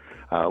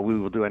 We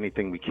will do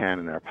anything we can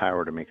in our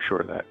power to make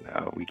sure that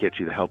we get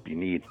you the help you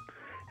need.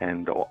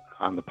 And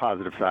on the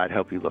positive side,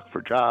 help you look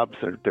for jobs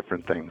or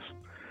different things.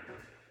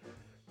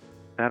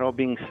 That all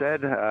being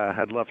said,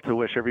 I'd love to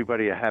wish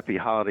everybody a happy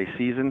holiday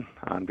season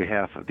on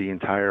behalf of the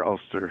entire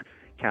Ulster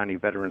County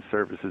Veteran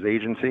Services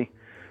Agency.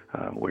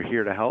 We're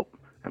here to help,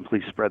 and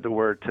please spread the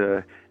word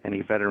to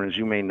any veterans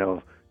you may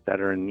know that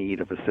are in need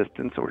of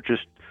assistance or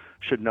just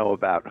should know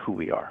about who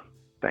we are.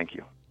 Thank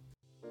you.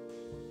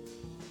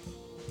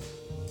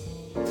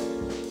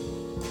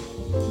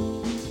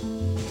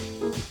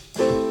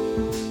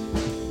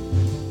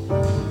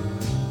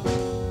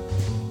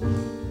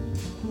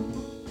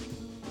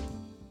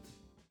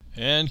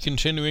 And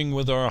continuing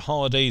with our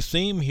holiday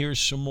theme, here's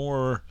some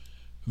more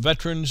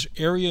Veterans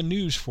Area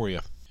News for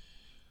you.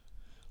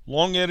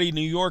 Long Eddy,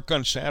 New York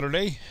on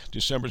Saturday,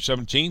 December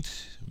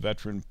 17th,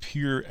 veteran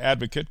peer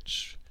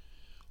advocates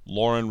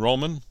Lauren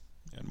Roman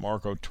and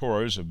Marco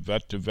Torres of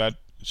Vet to Vet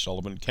in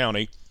Sullivan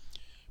County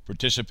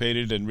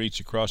participated in Reach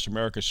Across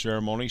America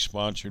ceremony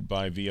sponsored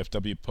by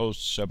VFW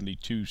Post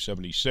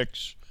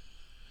 7276.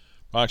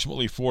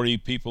 Approximately 40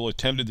 people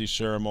attended the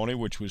ceremony,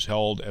 which was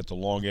held at the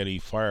Long Eddy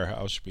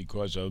Firehouse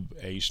because of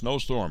a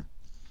snowstorm.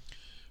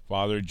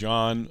 Father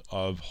John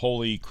of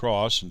Holy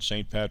Cross and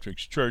St.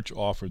 Patrick's Church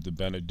offered the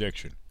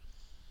benediction.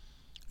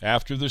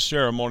 After the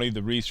ceremony,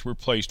 the wreaths were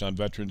placed on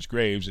veterans'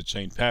 graves at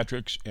St.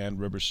 Patrick's and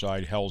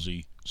Riverside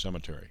Halsey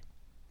Cemetery.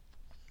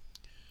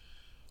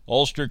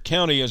 Ulster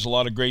County has a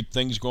lot of great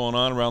things going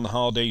on around the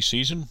holiday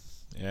season,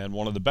 and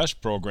one of the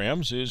best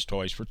programs is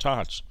Toys for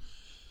Tots.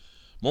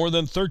 More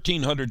than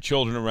 1,300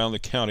 children around the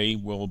county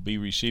will be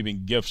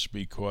receiving gifts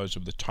because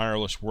of the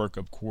tireless work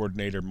of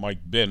Coordinator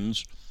Mike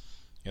Binns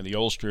and the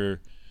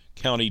Ulster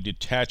County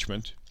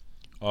Detachment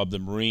of the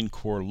Marine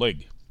Corps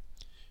League.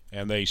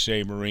 And they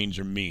say Marines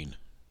are mean.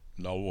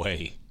 No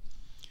way.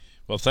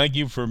 Well, thank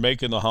you for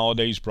making the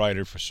holidays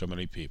brighter for so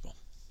many people.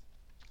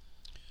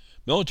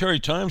 Military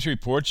Times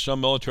reports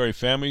some military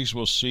families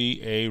will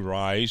see a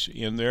rise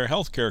in their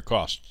health care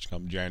costs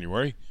come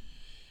January,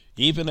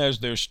 even as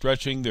they're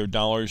stretching their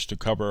dollars to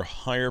cover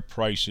higher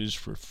prices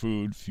for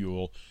food,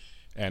 fuel,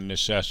 and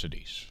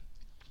necessities.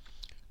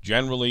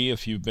 Generally,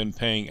 if you've been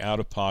paying out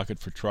of pocket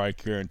for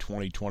TRICARE in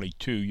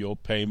 2022, you'll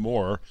pay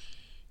more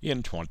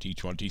in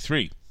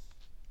 2023.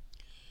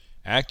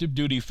 Active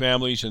duty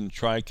families in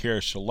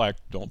TRICARE Select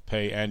don't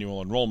pay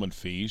annual enrollment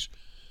fees,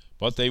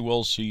 but they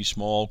will see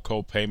small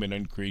co-payment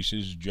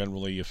increases,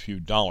 generally a few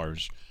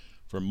dollars,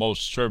 for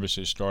most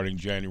services starting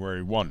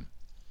January 1.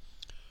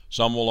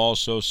 Some will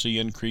also see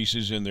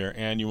increases in their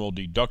annual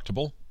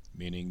deductible,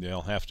 meaning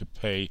they'll have to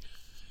pay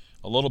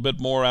a little bit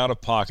more out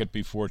of pocket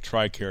before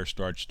TRICARE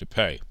starts to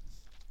pay.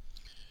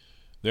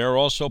 There are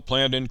also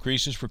planned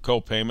increases for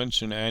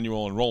co-payments and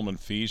annual enrollment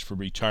fees for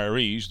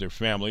retirees, their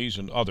families,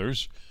 and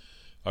others,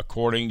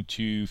 according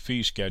to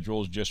fee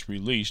schedules just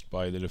released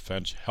by the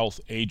Defense Health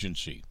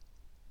Agency.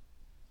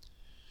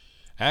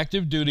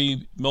 Active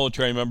duty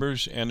military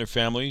members and their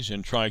families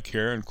in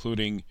TRICARE,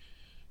 including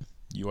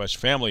U.S.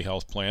 Family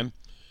Health Plan,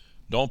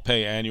 don't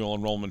pay annual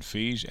enrollment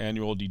fees,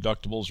 annual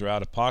deductibles, or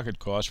out-of-pocket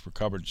costs for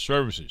covered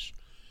services.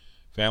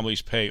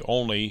 Families pay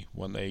only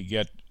when they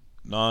get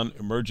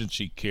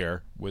non-emergency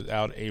care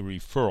without a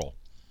referral,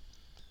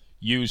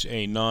 use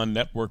a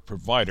non-network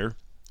provider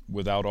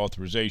without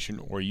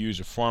authorization, or use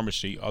a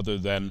pharmacy other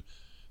than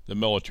the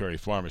military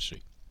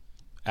pharmacy.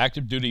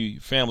 Active duty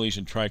families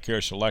in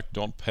TRICARE Select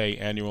don't pay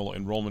annual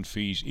enrollment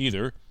fees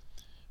either,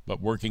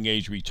 but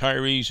working-age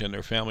retirees and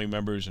their family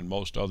members and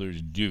most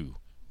others do.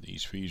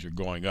 These fees are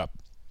going up.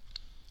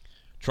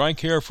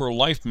 TRICARE for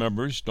life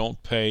members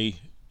don't pay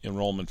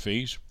enrollment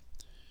fees.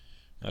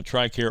 Now,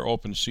 TRICARE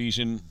open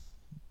season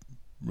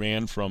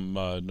ran from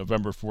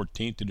November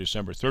 14th to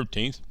December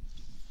 13th,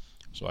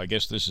 so I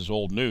guess this is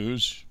old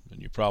news,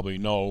 and you probably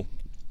know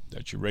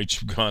that your rates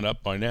have gone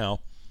up by now.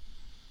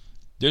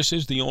 This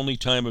is the only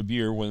time of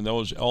year when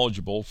those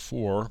eligible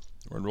for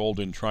or enrolled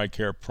in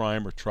TRICARE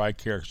Prime or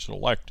TRICARE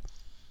Select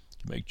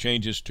can make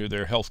changes to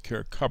their health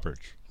care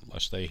coverage,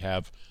 unless they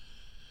have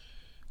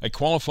a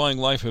qualifying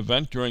life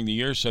event during the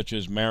year, such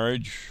as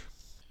marriage,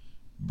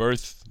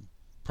 birth,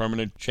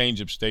 permanent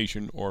change of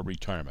station, or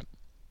retirement.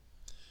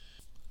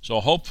 So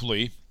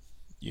hopefully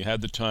you had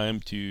the time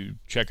to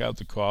check out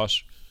the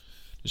costs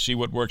to see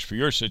what works for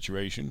your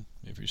situation.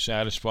 If you're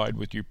satisfied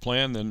with your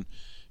plan, then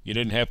you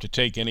didn't have to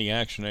take any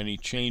action. Any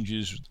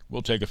changes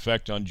will take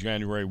effect on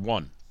January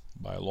 1.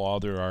 By law,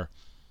 there are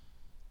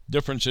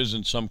differences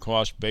in some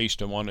costs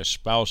based on when a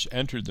spouse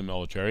entered the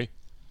military.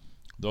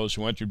 Those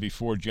who entered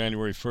before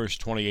January 1st,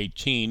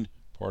 2018,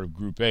 part of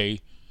Group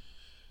A.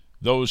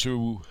 Those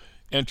who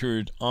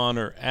entered on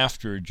or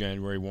after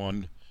January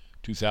 1,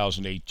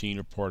 2018,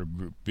 are part of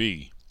Group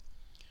B.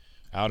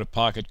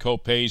 Out-of-pocket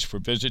copays for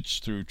visits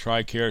through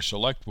TRICARE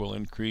Select will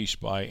increase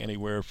by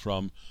anywhere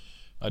from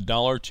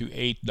 $1 to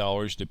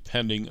 $8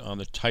 depending on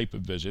the type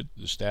of visit,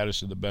 the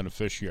status of the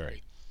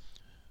beneficiary.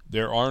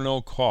 There are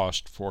no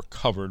costs for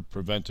covered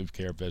preventive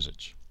care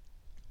visits.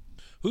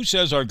 Who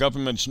says our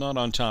government's not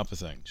on top of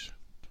things?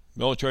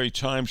 Military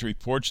Times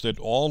reports that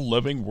all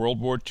living World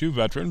War II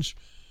veterans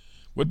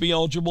would be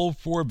eligible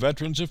for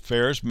Veterans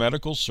Affairs,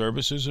 medical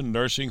services, and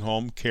nursing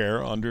home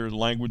care under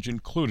language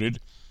included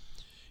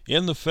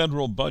in the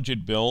federal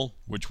budget bill,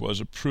 which was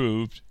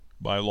approved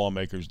by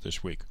lawmakers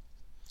this week.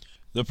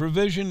 The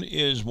provision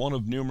is one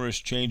of numerous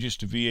changes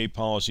to VA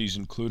policies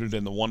included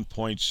in the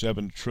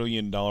 $1.7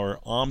 trillion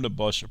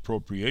omnibus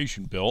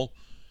appropriation bill,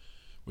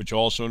 which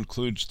also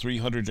includes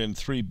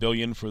 $303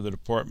 billion for the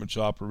department's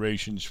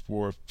operations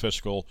for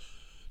fiscal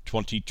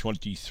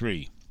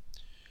 2023.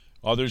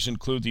 Others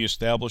include the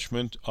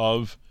establishment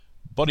of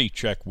Buddy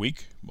Check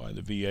Week by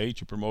the VA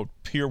to promote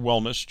peer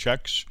wellness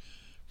checks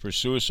for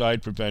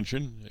suicide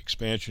prevention,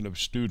 expansion of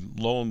student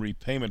loan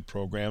repayment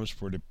programs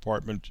for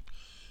department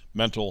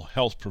mental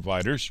health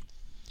providers,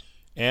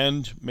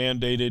 and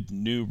mandated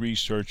new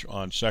research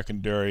on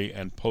secondary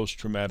and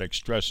post-traumatic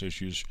stress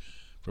issues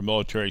for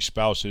military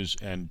spouses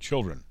and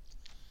children.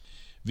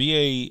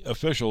 VA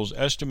officials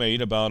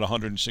estimate about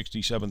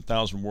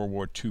 167,000 World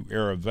War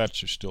II-era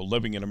vets are still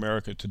living in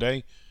America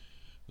today.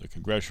 The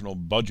Congressional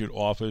Budget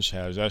Office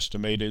has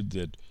estimated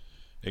that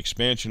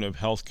expansion of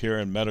health care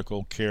and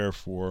medical care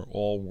for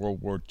all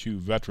World War II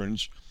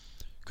veterans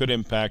could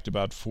impact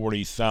about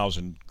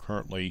 40,000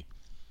 currently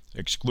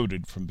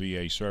excluded from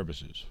VA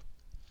services.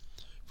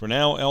 For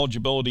now,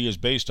 eligibility is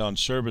based on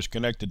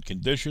service-connected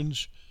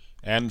conditions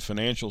and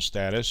financial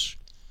status,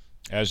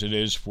 as it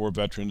is for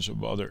veterans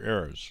of other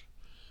eras.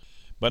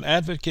 But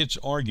advocates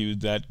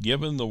argued that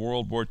given the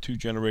World War II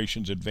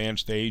generation's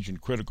advanced age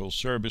and critical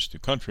service to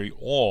country,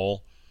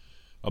 all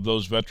of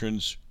those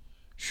veterans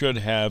should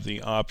have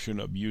the option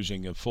of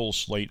using a full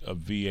slate of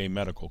VA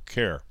medical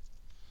care.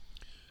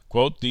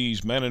 Quote,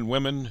 these men and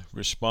women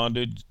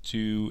responded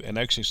to an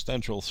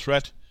existential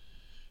threat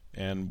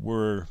and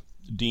were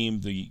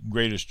deemed the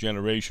greatest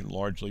generation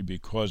largely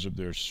because of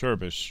their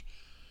service,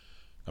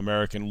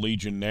 American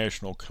Legion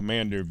National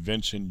Commander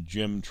Vincent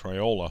Jim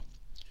Triola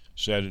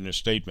said in a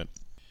statement.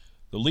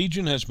 The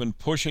Legion has been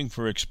pushing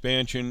for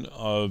expansion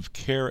of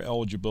care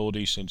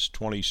eligibility since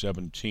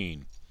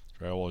 2017,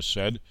 Triola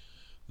said.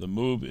 The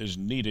move is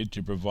needed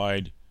to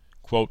provide,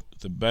 quote,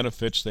 the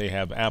benefits they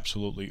have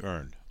absolutely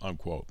earned,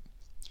 unquote.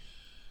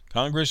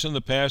 Congress in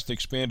the past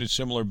expanded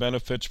similar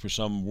benefits for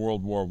some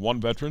World War I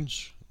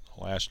veterans.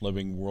 The last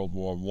living World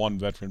War I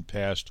veteran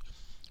passed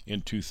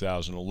in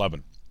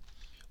 2011.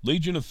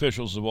 Legion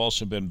officials have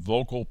also been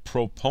vocal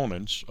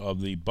proponents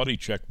of the Buddy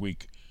Check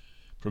Week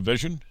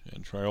provision,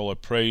 and Triola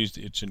praised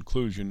its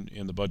inclusion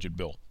in the budget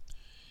bill.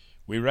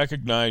 We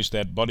recognize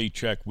that Buddy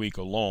Check Week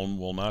alone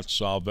will not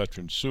solve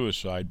veteran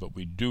suicide, but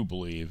we do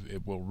believe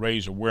it will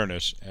raise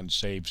awareness and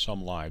save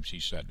some lives, he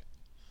said.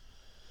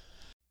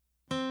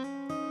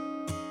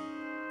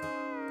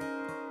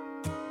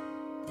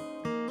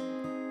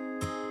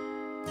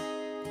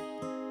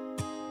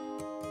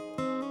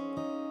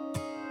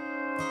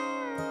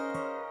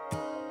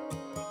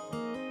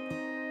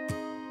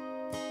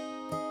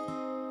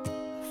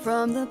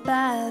 From the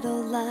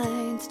battle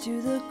lines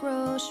to the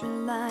grocery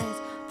lines,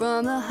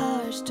 from the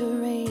harsh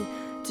terrain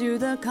to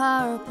the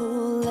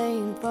carpool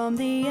lane, from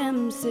the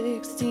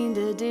M16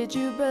 to did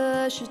you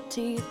brush your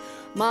teeth?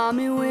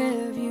 Mommy, where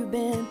have you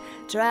been?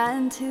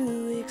 Trying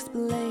to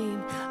explain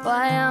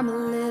why I'm a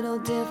little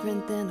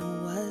different than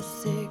I was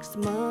 6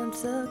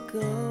 months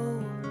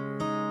ago.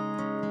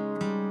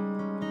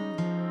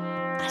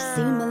 I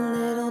seem a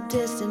little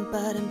distant,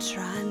 but I'm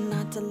trying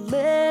not to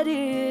let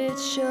it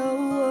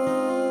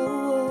show.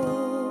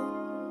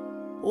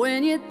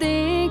 When you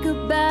think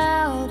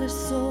about a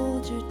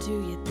soldier, do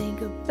you think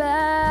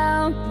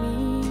about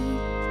me?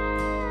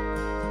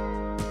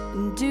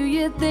 Do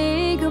you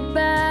think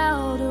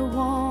about a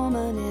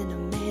woman in a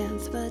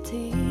man's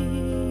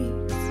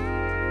fatigues?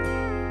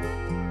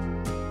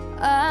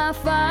 I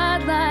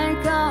fight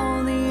like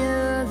all the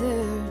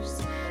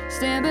others,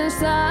 stand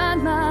beside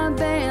my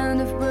band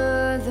of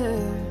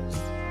brothers.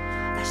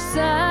 I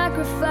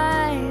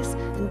sacrifice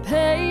and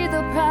pay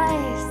the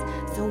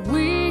price so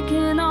we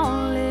can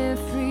all live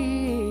free.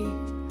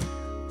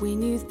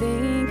 When you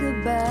think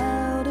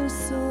about a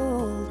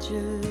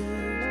soldier,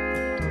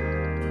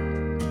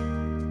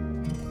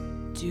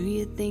 do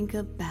you think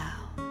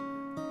about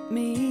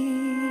me?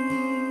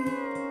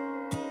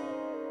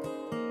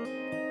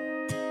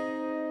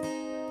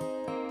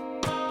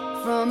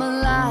 From a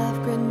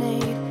live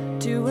grenade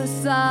to a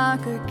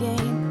soccer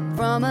game,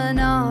 from an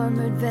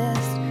armored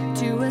vest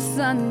to a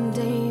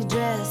Sunday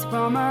dress,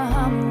 from a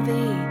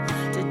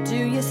Humvee to do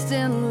you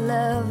still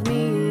love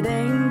me? It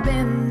ain't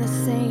been the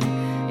same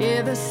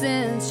ever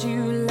since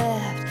you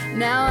left.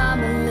 Now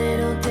I'm a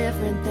little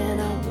different than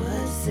I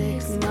was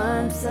 6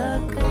 months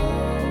ago.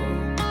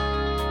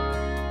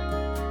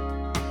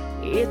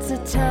 It's a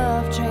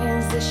tough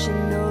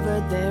transition over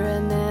there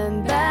and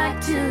then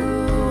back to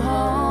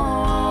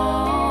home.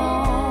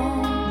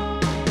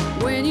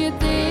 When you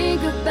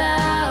think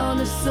about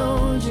a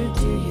soldier,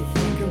 do you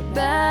think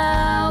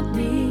about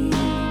me?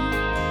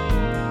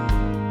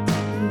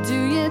 Do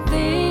you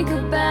think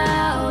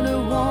about a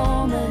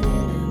woman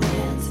in a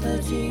man's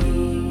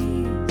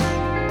fatigue?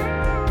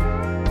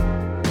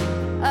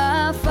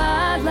 I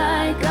fight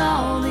like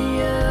all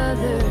the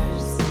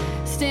others,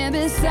 stand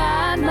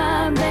beside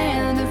my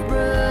band of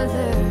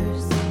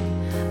brothers.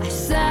 I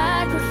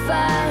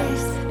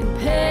sacrifice and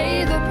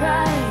pay the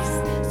price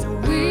so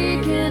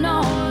we can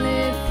all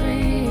live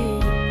free.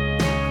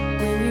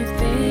 When you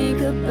think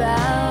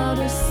about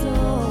a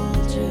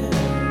soldier,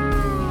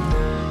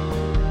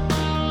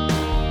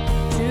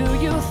 do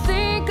you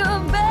think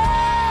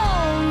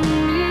about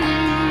me?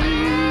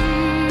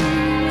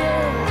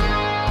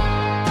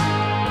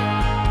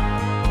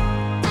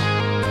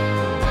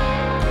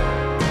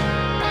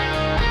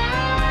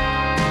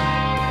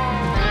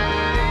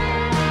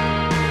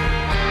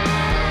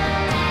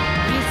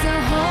 It's a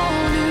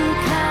whole new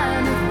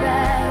kind of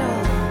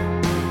battle.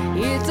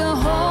 It's a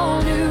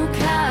whole new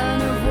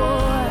kind of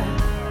war.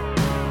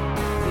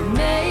 It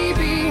may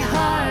be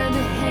hard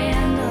to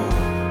handle,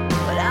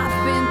 but I've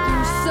been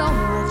through so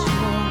much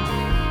more.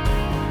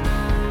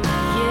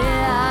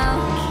 Yeah,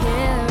 I'll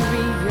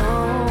carry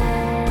on.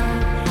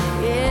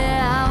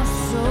 Yeah, I'll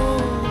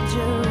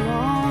soldier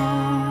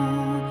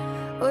on.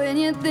 When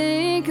you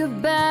think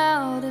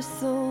about a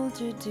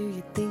soldier, do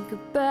you think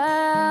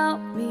about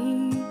me?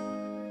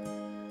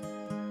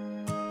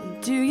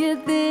 Do you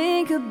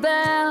think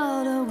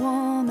about a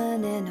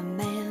woman in a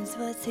man's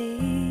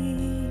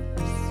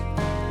fatigues?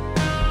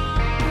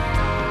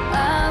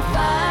 I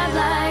fight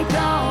like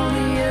all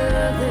the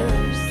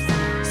others,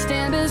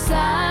 stand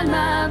beside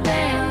my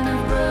band of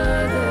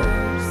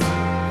brothers.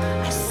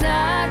 I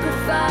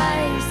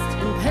sacrificed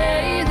and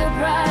pay the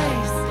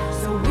price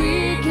so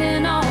we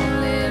can all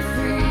live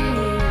free.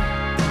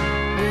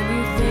 When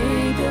you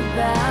think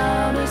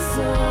about a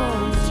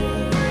soldier,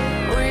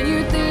 when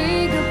you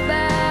think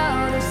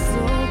about a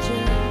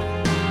soldier,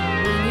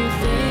 when you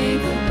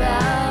think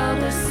about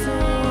a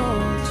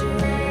soldier,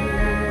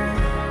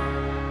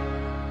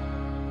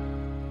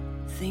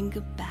 think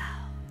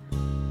about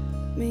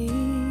me.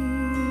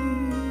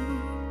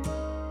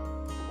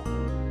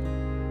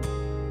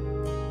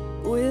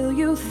 Will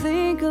you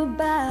think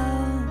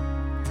about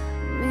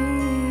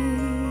me?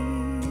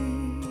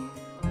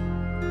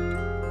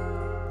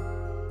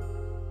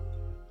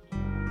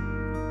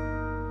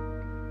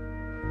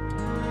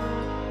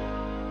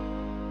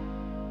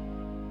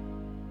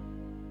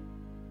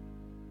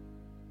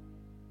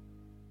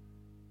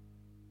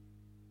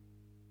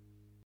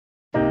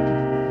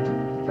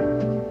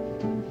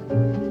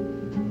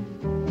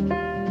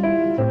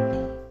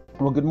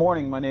 Well, good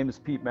morning. My name is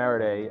Pete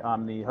Maraday.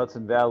 I'm the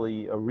Hudson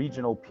Valley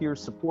Regional Peer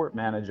Support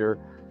Manager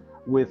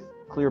with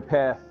Clear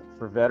Path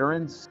for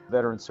Veterans,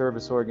 Veteran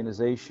Service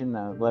Organization,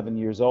 11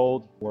 years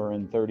old. We're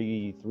in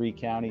 33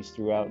 counties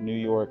throughout New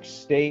York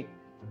State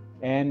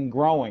and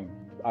growing.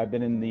 I've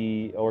been in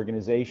the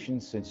organization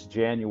since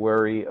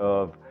January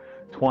of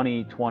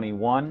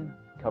 2021,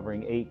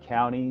 covering 8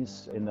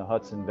 counties in the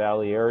Hudson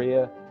Valley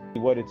area.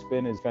 What it's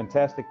been is a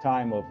fantastic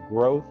time of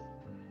growth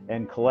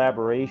and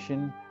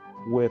collaboration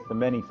with the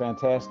many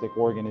fantastic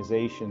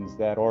organizations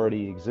that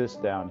already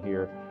exist down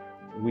here.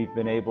 We've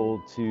been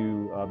able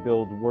to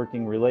build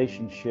working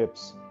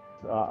relationships,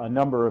 a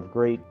number of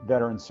great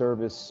veteran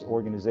service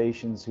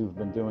organizations who've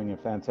been doing a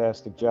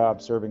fantastic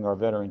job serving our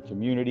veteran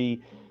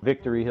community.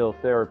 Victory Hill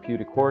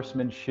Therapeutic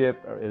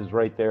Horsemanship is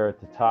right there at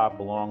the top,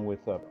 along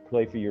with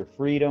Play for Your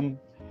Freedom.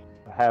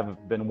 I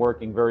have been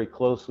working very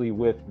closely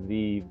with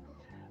the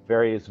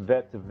various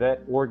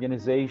vet-to-vet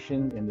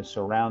organizations in the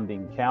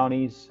surrounding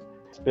counties.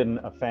 It's been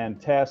a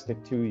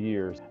fantastic 2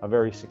 years, a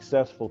very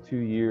successful 2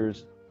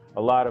 years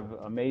a lot of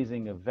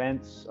amazing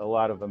events,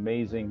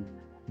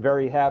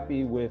 very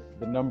happy with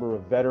the number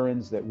of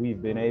veterans that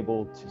we've been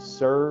able to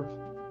serve,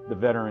 the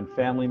veteran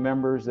family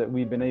members that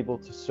we've been able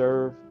to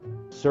serve,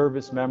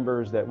 service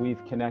members that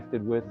we've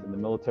connected with in the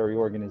military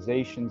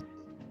organizations.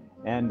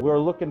 And we're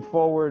looking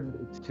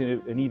forward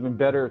to an even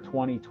better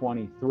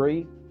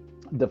 2023.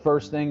 The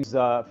first things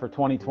for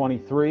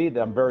 2023,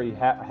 that I'm very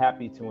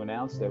happy to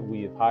announce that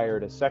we have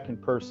hired a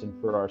second person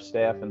for our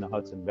staff in the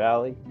Hudson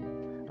Valley.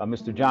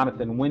 Mr.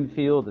 Jonathan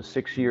Winfield, a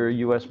 6-year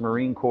U.S.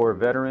 Marine Corps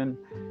veteran,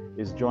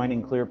 is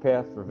joining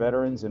ClearPath for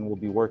Veterans and will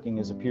be working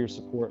as a peer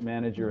support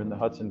manager in the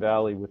Hudson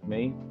Valley with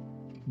me.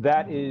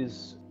 That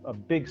is a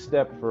big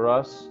step for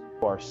us.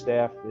 Our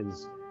staff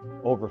is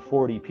over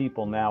 40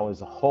 people now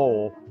as a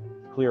whole,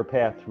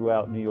 ClearPath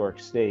throughout New York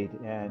State,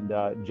 and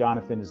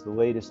Jonathan is the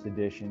latest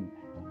addition.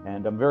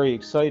 And I'm very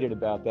excited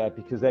about that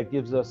because that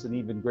gives us an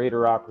even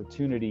greater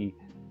opportunity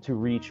to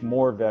reach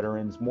more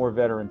veterans, more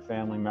veteran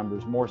family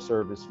members, more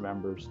service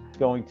members. It's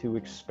going to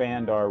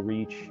expand our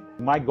reach.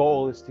 My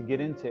goal is to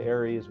get into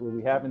areas where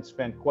we haven't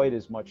spent quite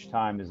as much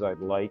time as I'd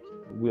like.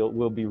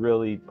 We'll be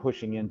really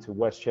pushing into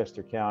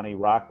Westchester County,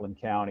 Rockland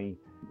County.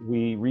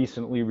 We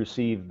recently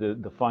received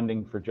the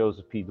funding for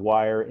Joseph P.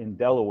 Dwyer in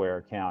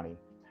Delaware County.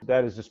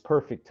 That is just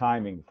perfect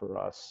timing for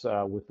us.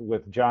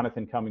 With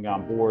Jonathan coming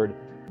on board,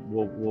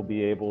 we'll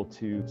be able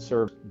to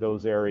serve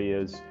those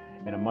areas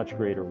in a much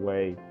greater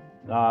way.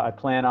 I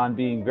plan on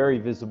being very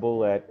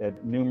visible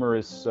at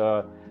numerous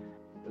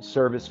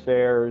service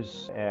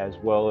fairs as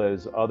well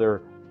as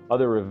other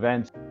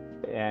events,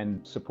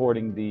 and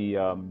supporting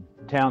the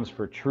Towns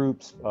for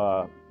Troops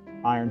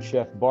Iron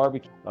Chef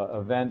Barbecue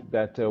event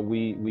that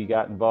we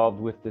got involved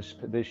with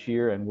this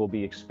year, and we'll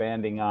be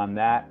expanding on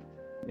that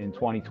in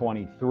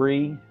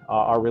 2023.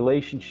 Our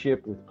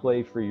relationship with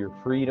Play for Your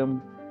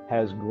Freedom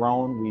has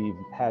grown. We've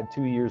had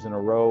 2 years in a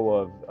row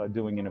of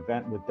doing an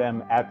event with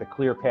them at the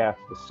ClearPath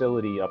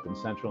facility up in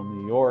central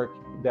New York.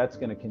 That's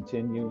going to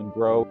continue and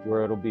grow,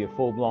 where it'll be a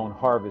full-blown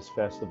harvest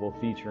festival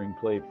featuring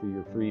Play for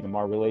Your Freedom.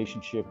 Our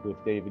relationship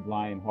with David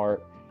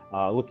Lionheart.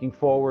 Looking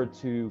forward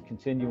to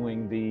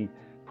continuing the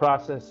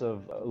process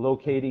of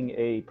locating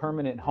a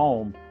permanent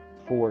home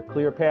for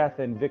ClearPath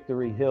and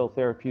Victory Hill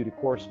Therapeutic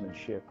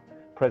Horsemanship.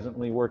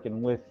 Presently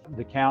working with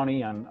the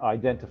county on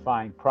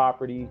identifying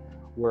property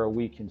where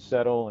we can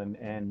settle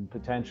and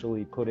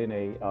potentially put in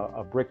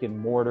a brick and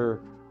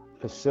mortar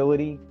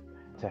facility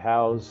to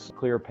house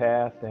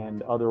ClearPath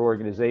and other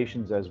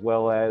organizations, as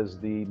well as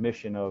the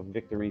mission of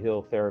Victory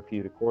Hill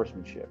Therapeutic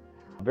Horsemanship.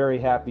 Very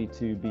happy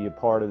to be a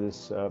part of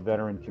this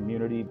veteran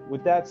community.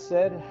 With that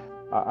said,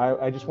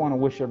 I just want to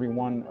wish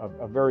everyone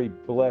a very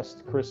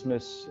blessed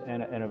Christmas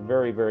and a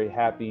very, very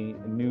happy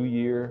New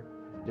Year.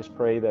 Just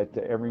pray that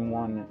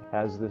everyone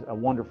has a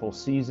wonderful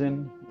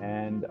season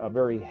and a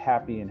very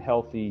happy and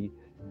healthy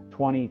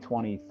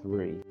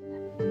 2023.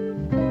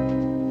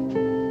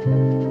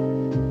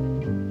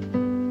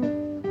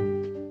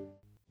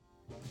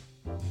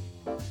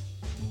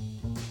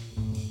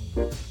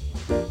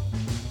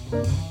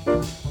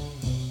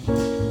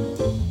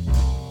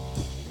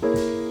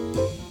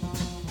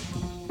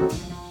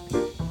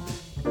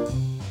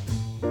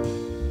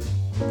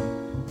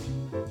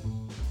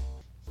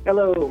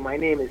 Hello, my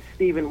name is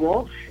Stephen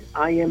Walsh.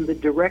 I am the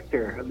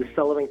director of the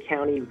Sullivan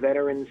County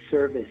Veterans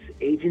Service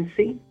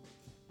Agency.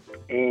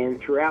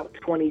 And throughout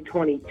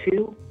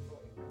 2022,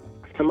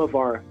 some of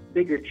our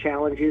bigger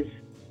challenges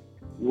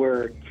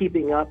were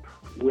keeping up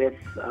with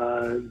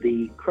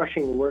the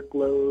crushing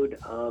workload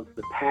of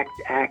the PACT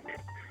Act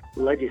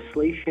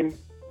legislation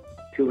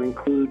to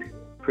include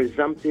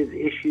presumptive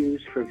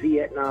issues for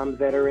Vietnam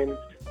veterans,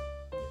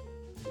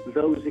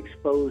 those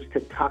exposed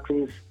to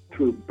toxins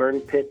through burn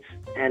pits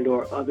and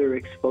or other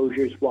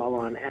exposures while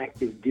on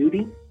active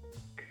duty.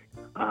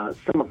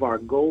 Some of our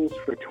goals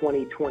for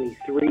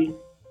 2023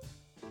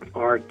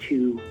 are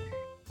to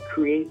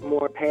create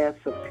more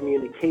paths of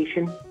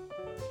communication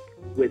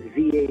with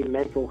VA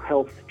mental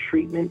health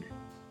treatment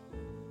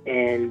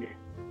and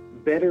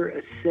better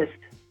assist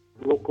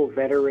local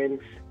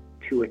veterans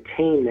to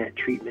attain that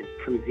treatment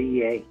from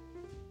VA.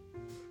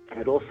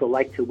 I'd also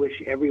like to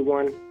wish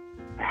everyone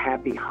a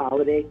happy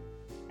holiday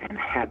and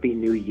a happy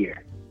new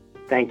year.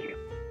 Thank you.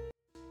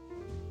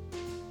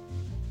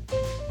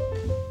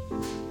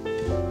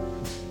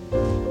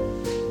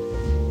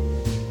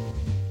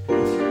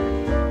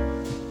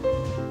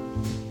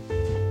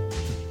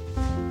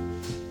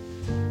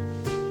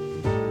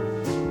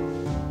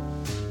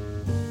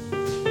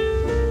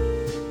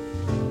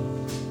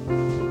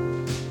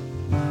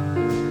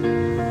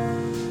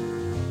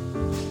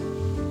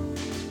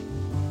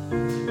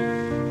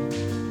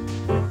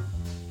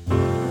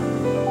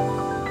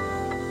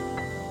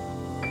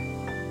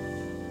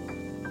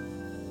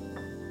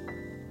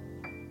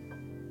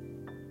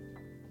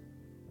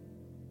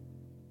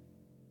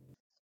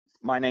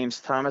 My name's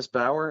Thomas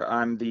Bauer.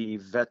 I'm the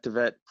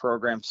Vet-to-Vet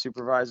program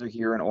supervisor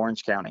here in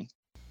Orange County.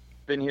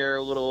 Been here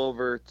a little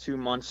over 2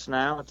 months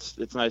now.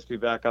 It's nice to be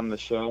back on the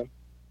show.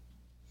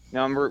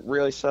 Now I'm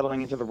really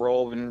settling into the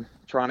role and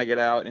trying to get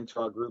out into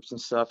our groups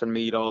and stuff and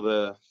meet all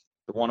the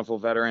wonderful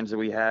veterans that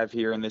we have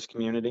here in this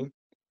community.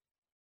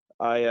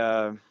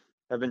 I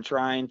have been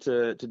trying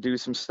to do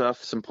some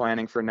stuff, some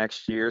planning for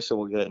next year, so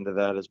we'll get into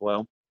that as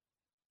well.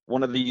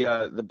 One of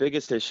the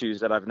biggest issues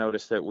that I've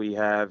noticed that we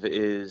have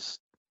is,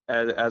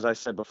 as I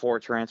said before,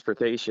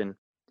 transportation.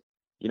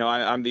 You know,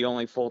 I'm the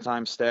only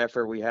full-time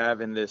staffer we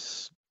have in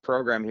this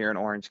program here in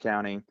Orange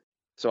County,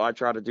 so I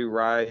try to do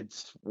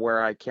rides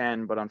where I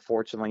can, but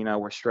unfortunately, you know,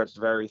 we're stretched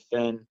very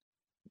thin,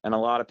 and a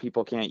lot of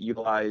people can't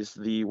utilize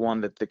the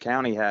one that the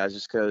county has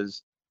just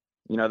because,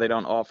 you know, they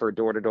don't offer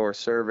door-to-door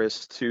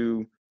service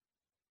to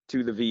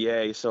the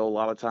VA, so a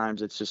lot of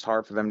times it's just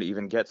hard for them to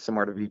even get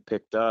somewhere to be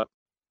picked up,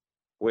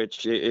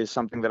 which is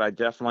something that I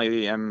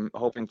definitely am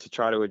hoping to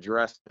try to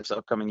address this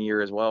upcoming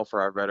year as well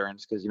for our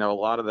veterans, because, you know, a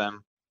lot of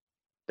them,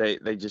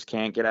 they just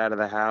can't get out of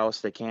the house,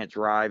 they can't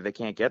drive, they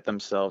can't get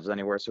themselves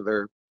anywhere, so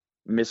they're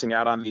missing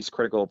out on these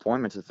critical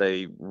appointments that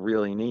they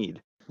really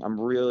need. I'm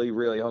really,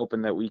 really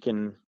hoping that we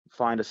can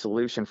find a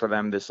solution for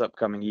them this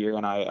upcoming year,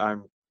 and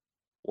I'm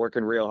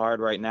working real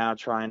hard right now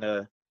trying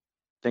to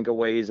think of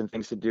ways and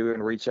things to do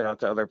and reach out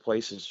to other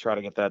places to try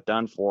to get that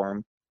done for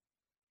them.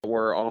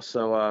 We're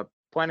also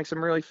planning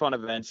some really fun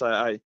events.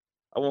 I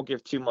won't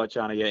give too much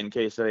on it yet in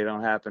case they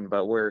don't happen,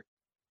 but we're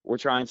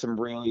trying some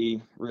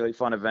really, really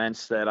fun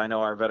events that I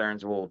know our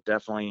veterans will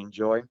definitely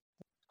enjoy.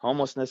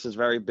 Homelessness is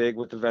very big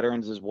with the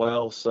veterans as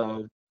well,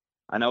 so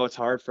I know it's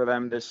hard for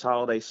them this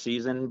holiday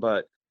season,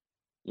 but,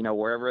 you know,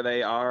 wherever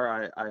they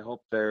are, I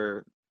hope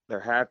they're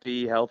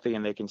happy, healthy,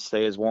 and they can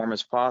stay as warm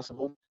as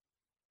possible.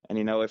 And,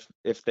 you know,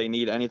 if they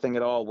need anything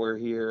at all, we're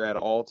here at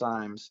all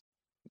times.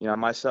 You know,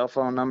 my cell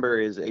phone number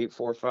is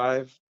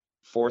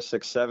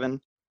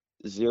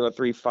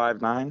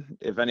 845-467-0359.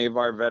 If any of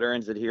our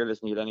veterans that hear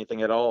this need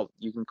anything at all,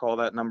 you can call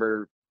that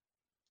number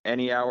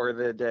any hour of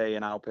the day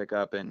and I'll pick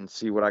up and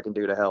see what I can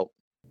do to help.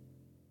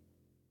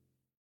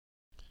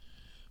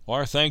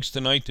 Our thanks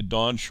tonight to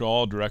Don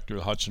Schaal, Director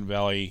of the Hudson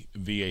Valley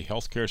VA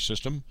Healthcare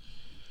System,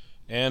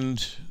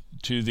 and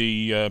to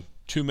the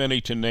too many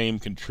to name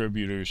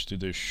contributors to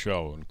this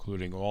show,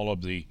 including all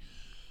of the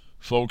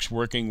folks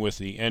working with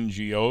the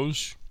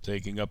NGOs,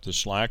 taking up the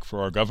slack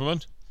for our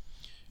government,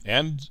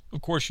 and,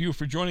 of course, you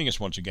for joining us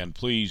once again.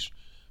 Please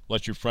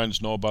let your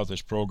friends know about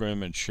this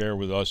program and share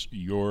with us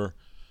your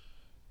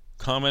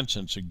comments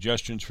and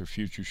suggestions for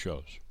future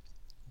shows.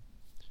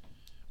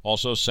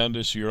 Also, send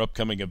us your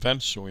upcoming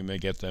events so we may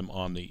get them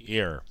on the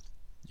air.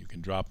 You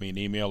can drop me an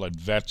email at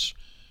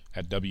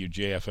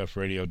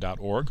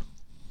vets@wjffradio.org.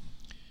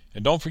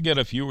 And don't forget,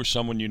 if you or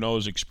someone you know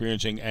is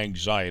experiencing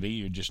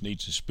anxiety or just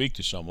needs to speak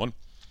to someone,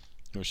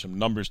 there are some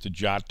numbers to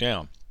jot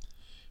down.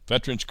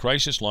 Veterans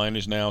Crisis Line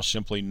is now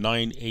simply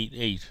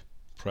 988.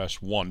 Press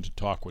 1 to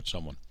talk with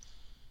someone.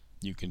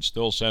 You can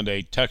still send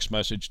a text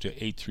message to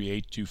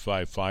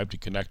 838-255 to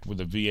connect with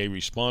a VA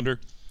responder,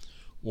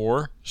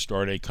 or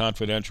start a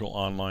confidential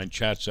online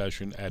chat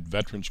session at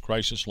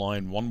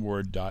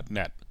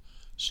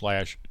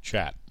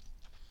veteranscrisisline.net/chat.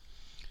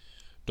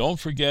 Don't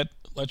forget,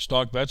 Let's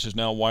Talk Vets is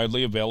now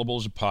widely available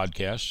as a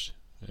podcast.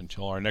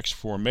 Until our next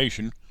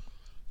formation,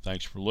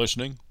 thanks for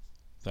listening.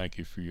 Thank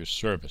you for your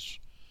service.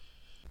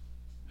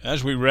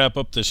 As we wrap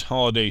up this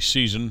holiday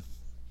season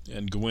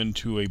and go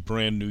into a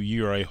brand new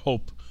year, I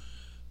hope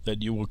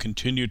that you will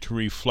continue to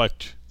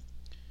reflect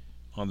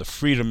on the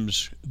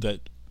freedoms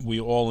that we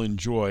all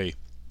enjoy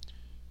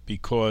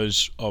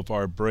because of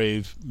our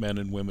brave men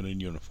and women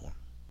in uniform.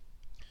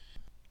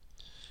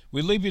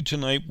 We leave you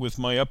tonight with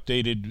my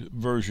updated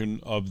version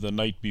of The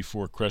Night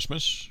Before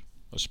Christmas,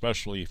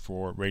 especially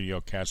for Radio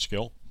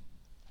Catskill.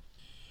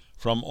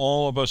 From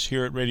all of us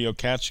here at Radio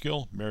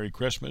Catskill, Merry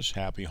Christmas,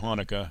 Happy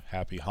Hanukkah,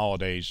 Happy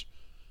Holidays,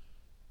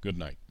 good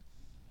night.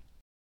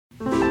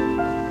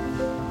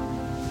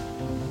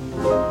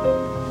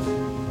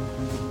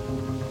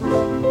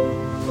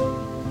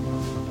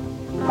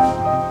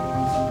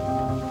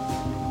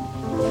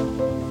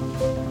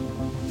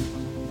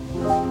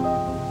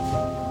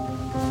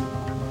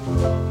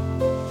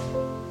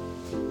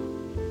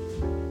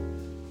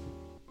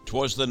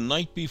 'Twas the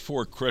night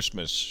before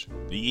Christmas.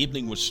 The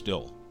evening was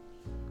still.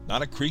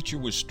 Not a creature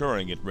was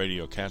stirring at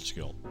Radio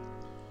Catskill.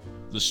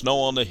 The snow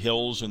on the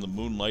hills and the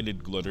moonlight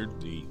had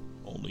glittered. The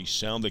only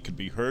sound that could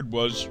be heard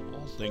was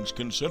All Things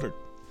Considered.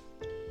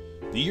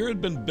 The year had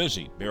been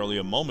busy, barely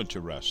a moment to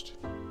rest.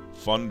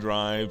 Fun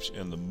drives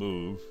and the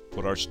move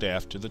put our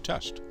staff to the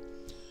test.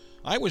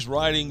 I was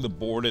riding the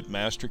board at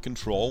master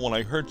control when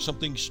I heard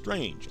something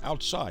strange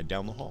outside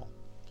down the hall.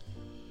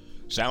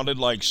 Sounded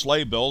like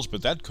sleigh bells,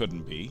 but that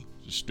couldn't be.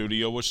 The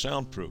studio was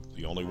soundproof.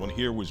 The only one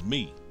here was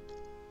me.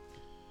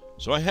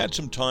 So I had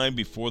some time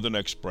before the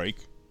next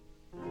break.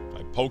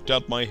 I poked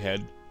out my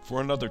head for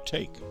another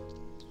take.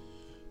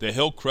 The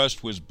hill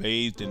crest was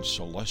bathed in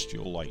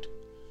celestial light.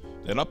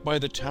 Then up by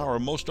the tower, a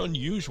most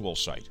unusual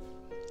sight.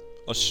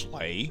 A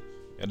sleigh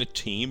and a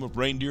team of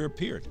reindeer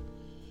appeared.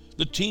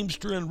 The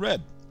teamster in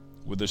red,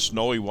 with a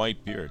snowy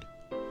white beard.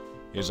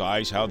 His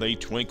eyes, how they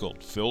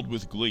twinkled, filled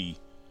with glee.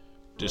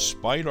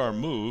 Despite our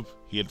move,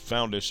 he had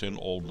found us in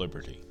Old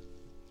Liberty.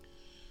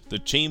 The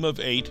team of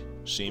 8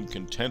 seemed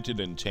contented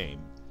and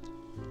tame.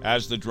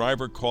 as the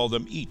driver called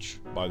them each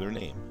by their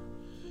name.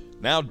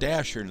 Now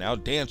Dasher, now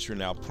Dancer,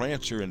 now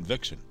Prancer and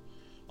Vixen,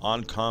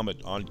 on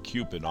Comet, on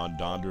Cupid, on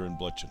Donder and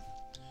Blitzen,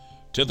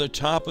 to the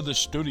top of the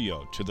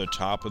studio, to the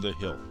top of the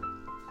hill.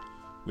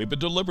 We've a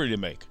delivery to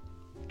make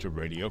to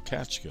Radio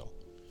Catskill.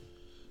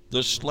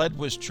 The sled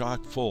was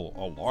chock full,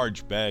 a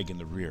large bag in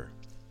the rear,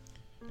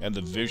 and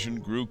the vision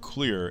grew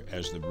clear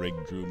as the rig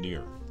drew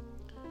near.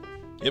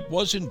 It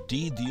was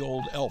indeed the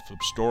old elf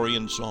of story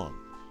and song,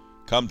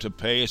 come to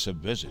pay us a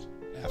visit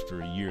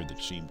after a year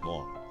that seemed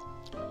long.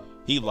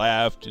 He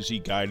laughed as he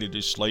guided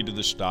his sleigh to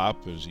the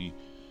stop, as he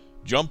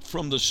jumped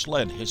from the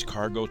sled his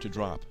cargo to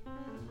drop.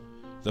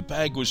 The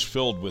bag was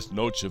filled with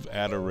notes of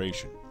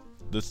adoration,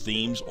 the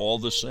themes all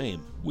the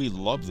same. We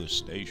love this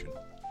station.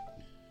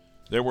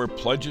 There were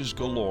pledges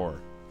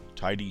galore,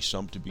 tidy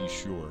some to be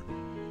sure.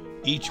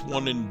 Each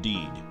one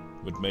indeed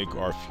would make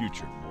our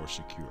future more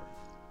secure.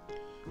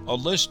 A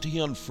list he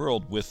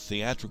unfurled with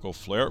theatrical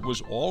flair. It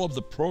was all of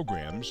the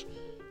programs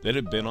that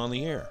had been on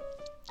the air,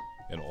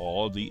 and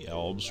all of the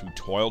elves who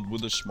toiled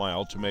with a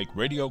smile to make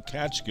Radio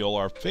Catskill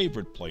our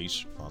favorite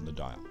place on the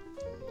dial.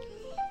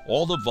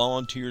 All the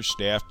volunteer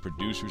staff,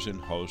 producers, and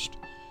host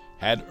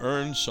had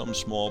earned some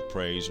small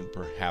praise and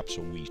perhaps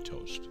a wee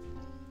toast.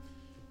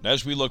 And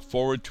as we look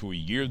forward to a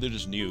year that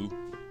is new,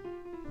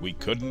 we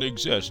couldn't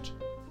exist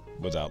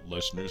without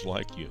listeners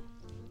like you.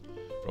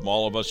 From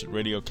all of us at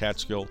Radio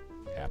Catskill,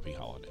 happy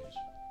holidays.